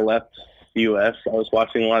before I left the US, I was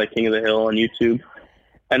watching a lot of King of the Hill on YouTube.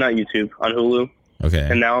 Not YouTube, on Hulu. Okay.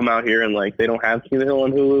 And now I'm out here and like they don't have King of the Hill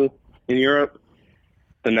on Hulu in Europe.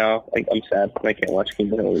 So now I'm sad. I can't watch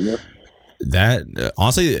King of the Hill anymore. That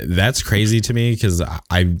honestly, that's crazy to me because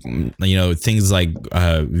I things like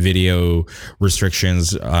video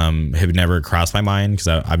restrictions have never crossed my mind because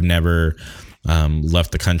I've never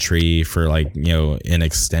left the country for like an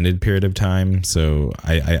extended period of time. So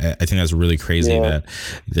I think that's really crazy that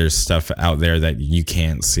there's stuff out there that you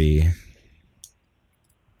can't see.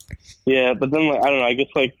 Yeah, but then like I don't know. I guess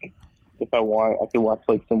like if I want, I could watch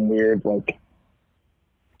like some weird like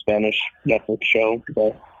Spanish Netflix show,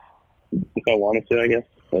 but if I wanted to, I guess.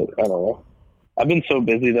 But I don't know. I've been so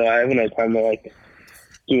busy that I haven't had time to like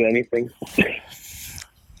do anything.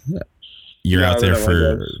 You're out there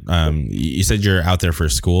for you said you're out there for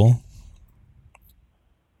school?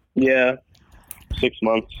 Yeah. 6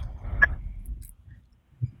 months.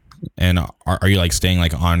 And are you like staying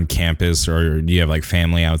like on campus, or do you have like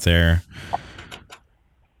family out there?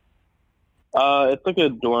 It's like a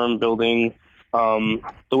dorm building. The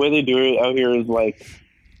way they do it out here is like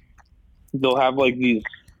they'll have like these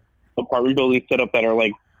apartment buildings set up that are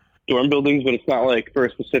like dorm buildings, but it's not like for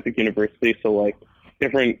a specific university. So like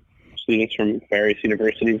different students from various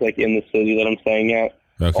universities like in the city that I'm staying at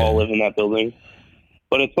all live in that building.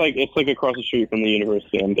 But it's like across the street from the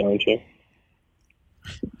university I'm going to.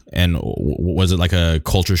 And was it like a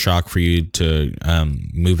culture shock for you to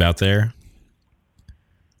move out there?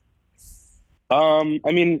 I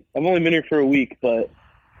mean, I've only been here for a week, but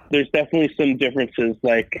there's definitely some differences.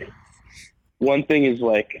 Like one thing is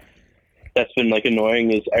like that's been like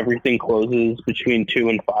annoying is everything closes between 2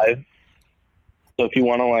 and 5. So if you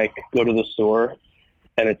want to like go to the store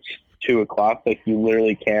and it's 2 o'clock, like you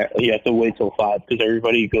literally can't. You have to wait till 5 because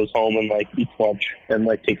everybody goes home and like eats lunch and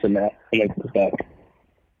like takes a nap and like goes back.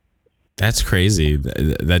 That's crazy.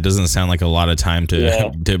 That doesn't sound like a lot of time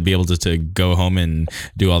to be able to go home and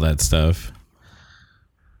do all that stuff.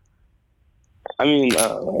 I mean,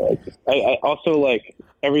 I also like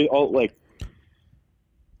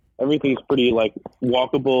everything's pretty like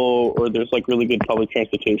walkable, or there's like really good public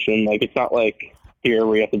transportation. Like it's not like here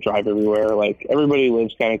where you have to drive everywhere. Like everybody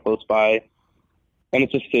lives kind of close by, and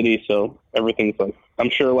it's a city, so everything's like, I'm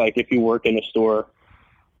sure like if you work in a store,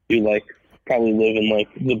 you like probably live in like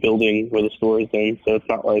the building where the store is in, so it's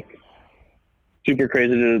not like super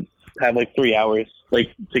crazy to have like 3 hours like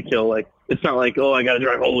to kill. Like it's not like, oh, I gotta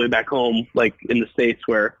drive all the way back home like in the States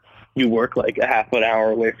where you work like a half an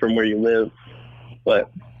hour away from where you live. But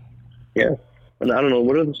yeah, and I don't know,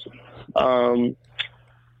 what are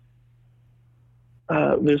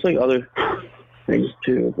There's like other things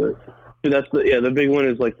too, but that's the big one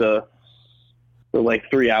is like the like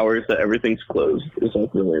 3 hours that everything's closed is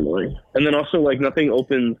like really annoying. And then also like nothing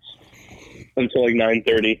opens until like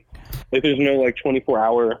 9:30. Like there's no like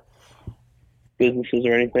 24-hour businesses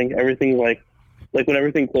or anything. Everything like when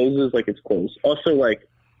everything closes, like it's closed. Also like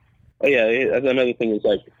another thing is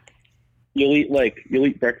like you'll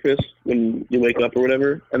eat breakfast when you wake up or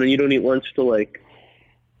whatever, and then you don't eat lunch till like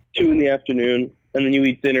 2 in the afternoon, and then you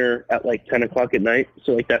eat dinner at like 10 o'clock at night.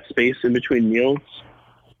 So like that space in between meals,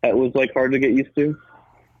 that was like hard to get used to.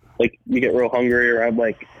 Like you get real hungry around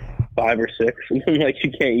like 5 or 6, and then like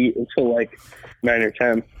you can't eat until like 9 or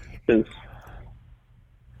 10 because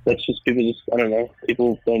that's just I don't know,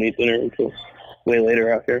 people don't eat dinner until way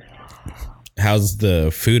later out here. How's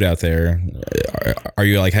the food out there? Are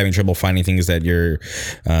you like having trouble finding things that you're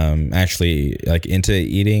actually like into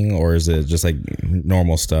eating, or is it just like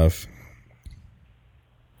normal stuff?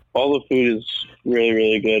 All the food is really,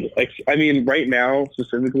 really good. I mean, right now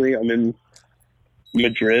specifically, I'm in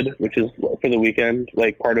Madrid, which is for the weekend,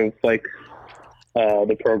 like part of like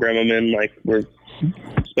the program I'm in. Like we're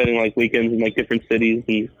spending like weekends in like different cities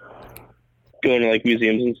and going to like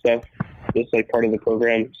museums and stuff. It's like part of the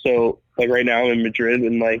program. So like right now I'm in Madrid,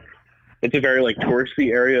 and like it's a very like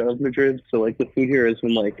touristy area of Madrid. So like the food here has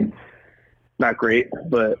been like not great,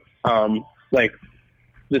 but like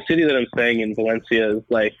the city that I'm staying in, Valencia, is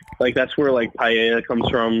like that's where like paella comes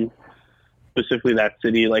from. Specifically that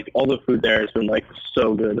city, like all the food there has been like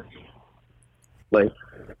so good. Like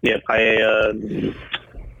paella.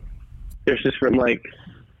 There's just from like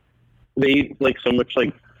they eat like so much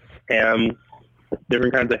like ham,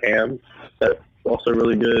 different kinds of ham. That's also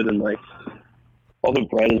really good, and like all the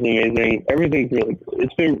bread is amazing. Everything's really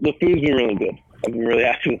good. The food's been really good. I've been really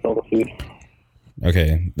happy with all the food.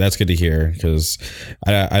 Okay, that's good to hear, because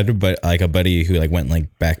I had a buddy who like went like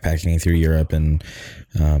backpacking through Europe, and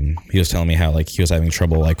he was telling me how like he was having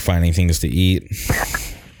trouble like finding things to eat.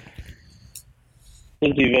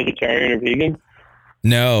 Was he vegetarian or vegan?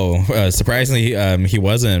 No, surprisingly, he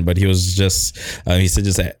wasn't. But he was just he said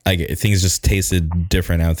just like things just tasted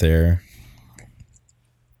different out there.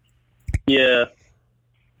 Yeah,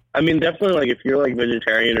 I mean, definitely, like, if you're, like,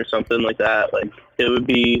 vegetarian or something like that, like, it would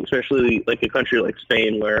be, especially, like, a country like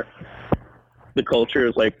Spain where the culture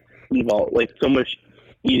is, like, involved, like, so much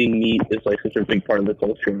eating meat is, like, such a big part of the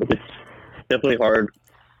culture. It's definitely hard,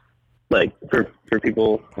 like, for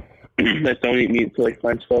people that don't eat meat to, like,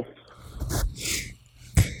 find stuff.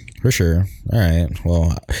 For sure. All right.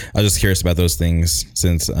 Well, I was just curious about those things,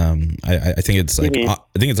 since I think it's like I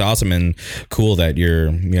think it's awesome and cool that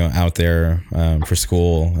you're out there for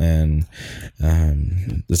school, and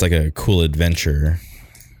it's like a cool adventure.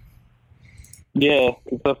 Yeah,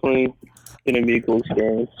 it's definitely gonna be a cool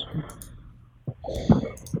experience.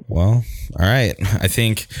 Well, all right. I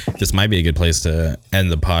think this might be a good place to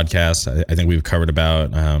end the podcast. I think we've covered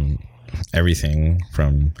about everything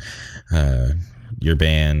from your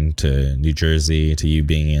band to New Jersey to you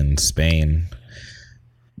being in Spain.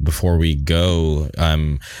 Before we go,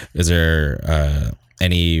 is there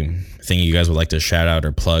anything you guys would like to shout out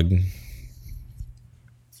or plug?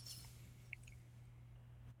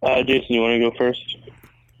 Jason, you want to go first?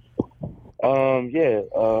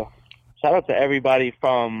 Shout out to everybody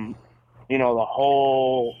from, the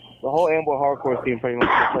whole Amber hardcore scene, pretty much,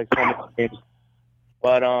 just like so many games.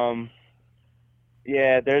 But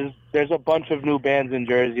there's a bunch of new bands in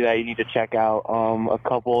Jersey that you need to check out. A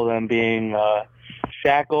couple of them being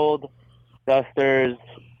Shackled, Dusters,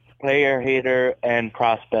 Player Hater, and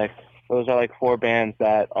Prospect. Those are like 4 bands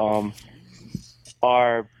that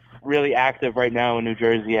are really active right now in New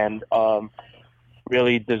Jersey and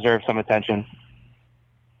really deserve some attention.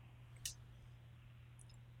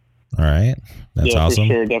 All right, that's awesome.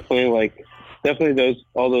 For sure, definitely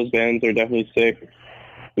all those bands are definitely sick.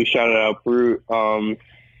 We shouted out Brute, Threat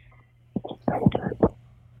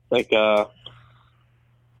to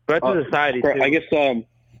Society, too. I guess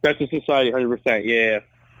Threat to Society, 100%. Yeah,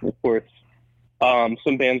 of course.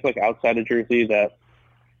 Some bands like outside of Jersey that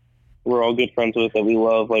we're all good friends with that we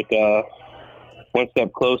love, like One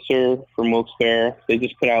Step Closer from Wilkes-Barre. They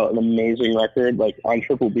just put out an amazing record, like on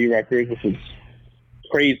Triple B Records, which is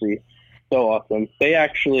crazy, so awesome. It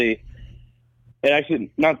actually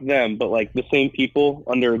not them, but like the same people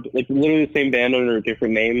under like literally the same band under a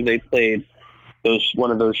different name. They played one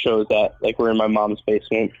of those shows that like were in my mom's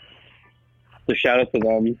basement. So shout out to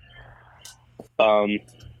them.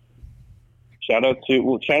 Shout out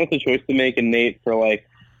to Choice to Make and Nate for like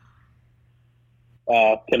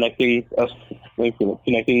connecting us like,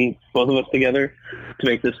 connecting both of us together to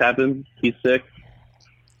make this happen. He's sick.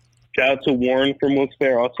 Shout out to Warren from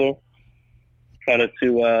Wilkes-Barre also. Shout out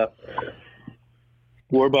to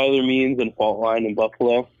War by Other Means and Fault Line in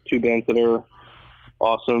Buffalo, 2 bands that are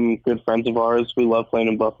awesome, good friends of ours. We love playing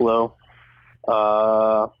in Buffalo.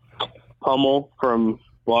 Hummel from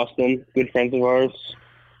Boston, good friends of ours.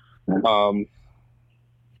 What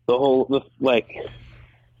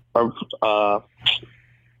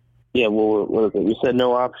is it? We said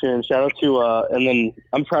No Option. Shout out to, and then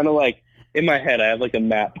I'm trying to, like, in my head, I have, like, a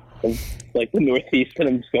map of, like, the Northeast, and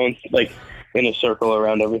I'm just going, like, in a circle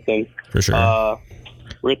around everything. For sure.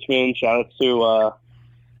 Richmond, shout out to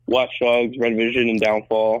Watch Dogs, Red Vision, and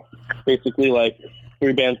Downfall. Basically, like,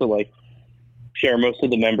 3 bands that, like, share most of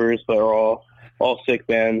the members, but are all sick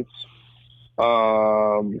bands.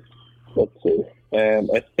 Let's see. And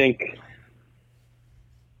I think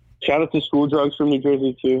shout out to School Drugs from New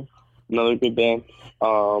Jersey too, another good band.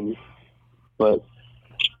 But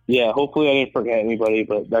yeah, hopefully I didn't forget anybody.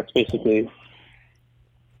 But that's basically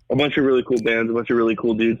a bunch of really cool bands, a bunch of really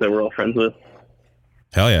cool dudes that we're all friends with.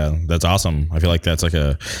 Hell yeah, that's awesome. I feel like that's like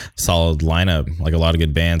a solid lineup, like a lot of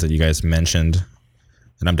good bands that you guys mentioned.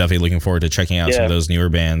 And I'm definitely looking forward to checking out some of those newer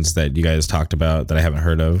bands that you guys talked about that I haven't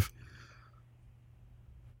heard of.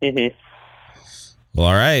 Mm-hmm. Well,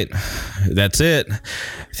 all right. That's it.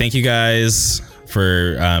 Thank you guys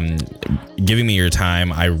for giving me your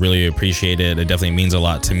time. I really appreciate it. It definitely means a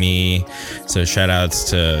lot to me. So shout outs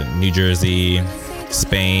to New Jersey,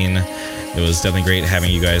 Spain. It was definitely great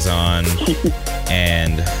having you guys on.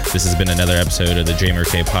 And this has been another episode of the Jamer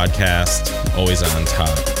K podcast, always on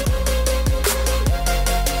top.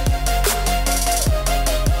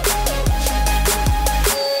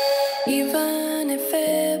 Even if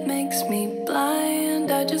it makes me blind,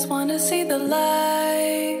 I just wanna see the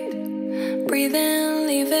light. Breathe in,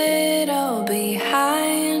 leave it all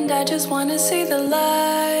behind. I just wanna see the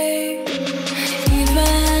light.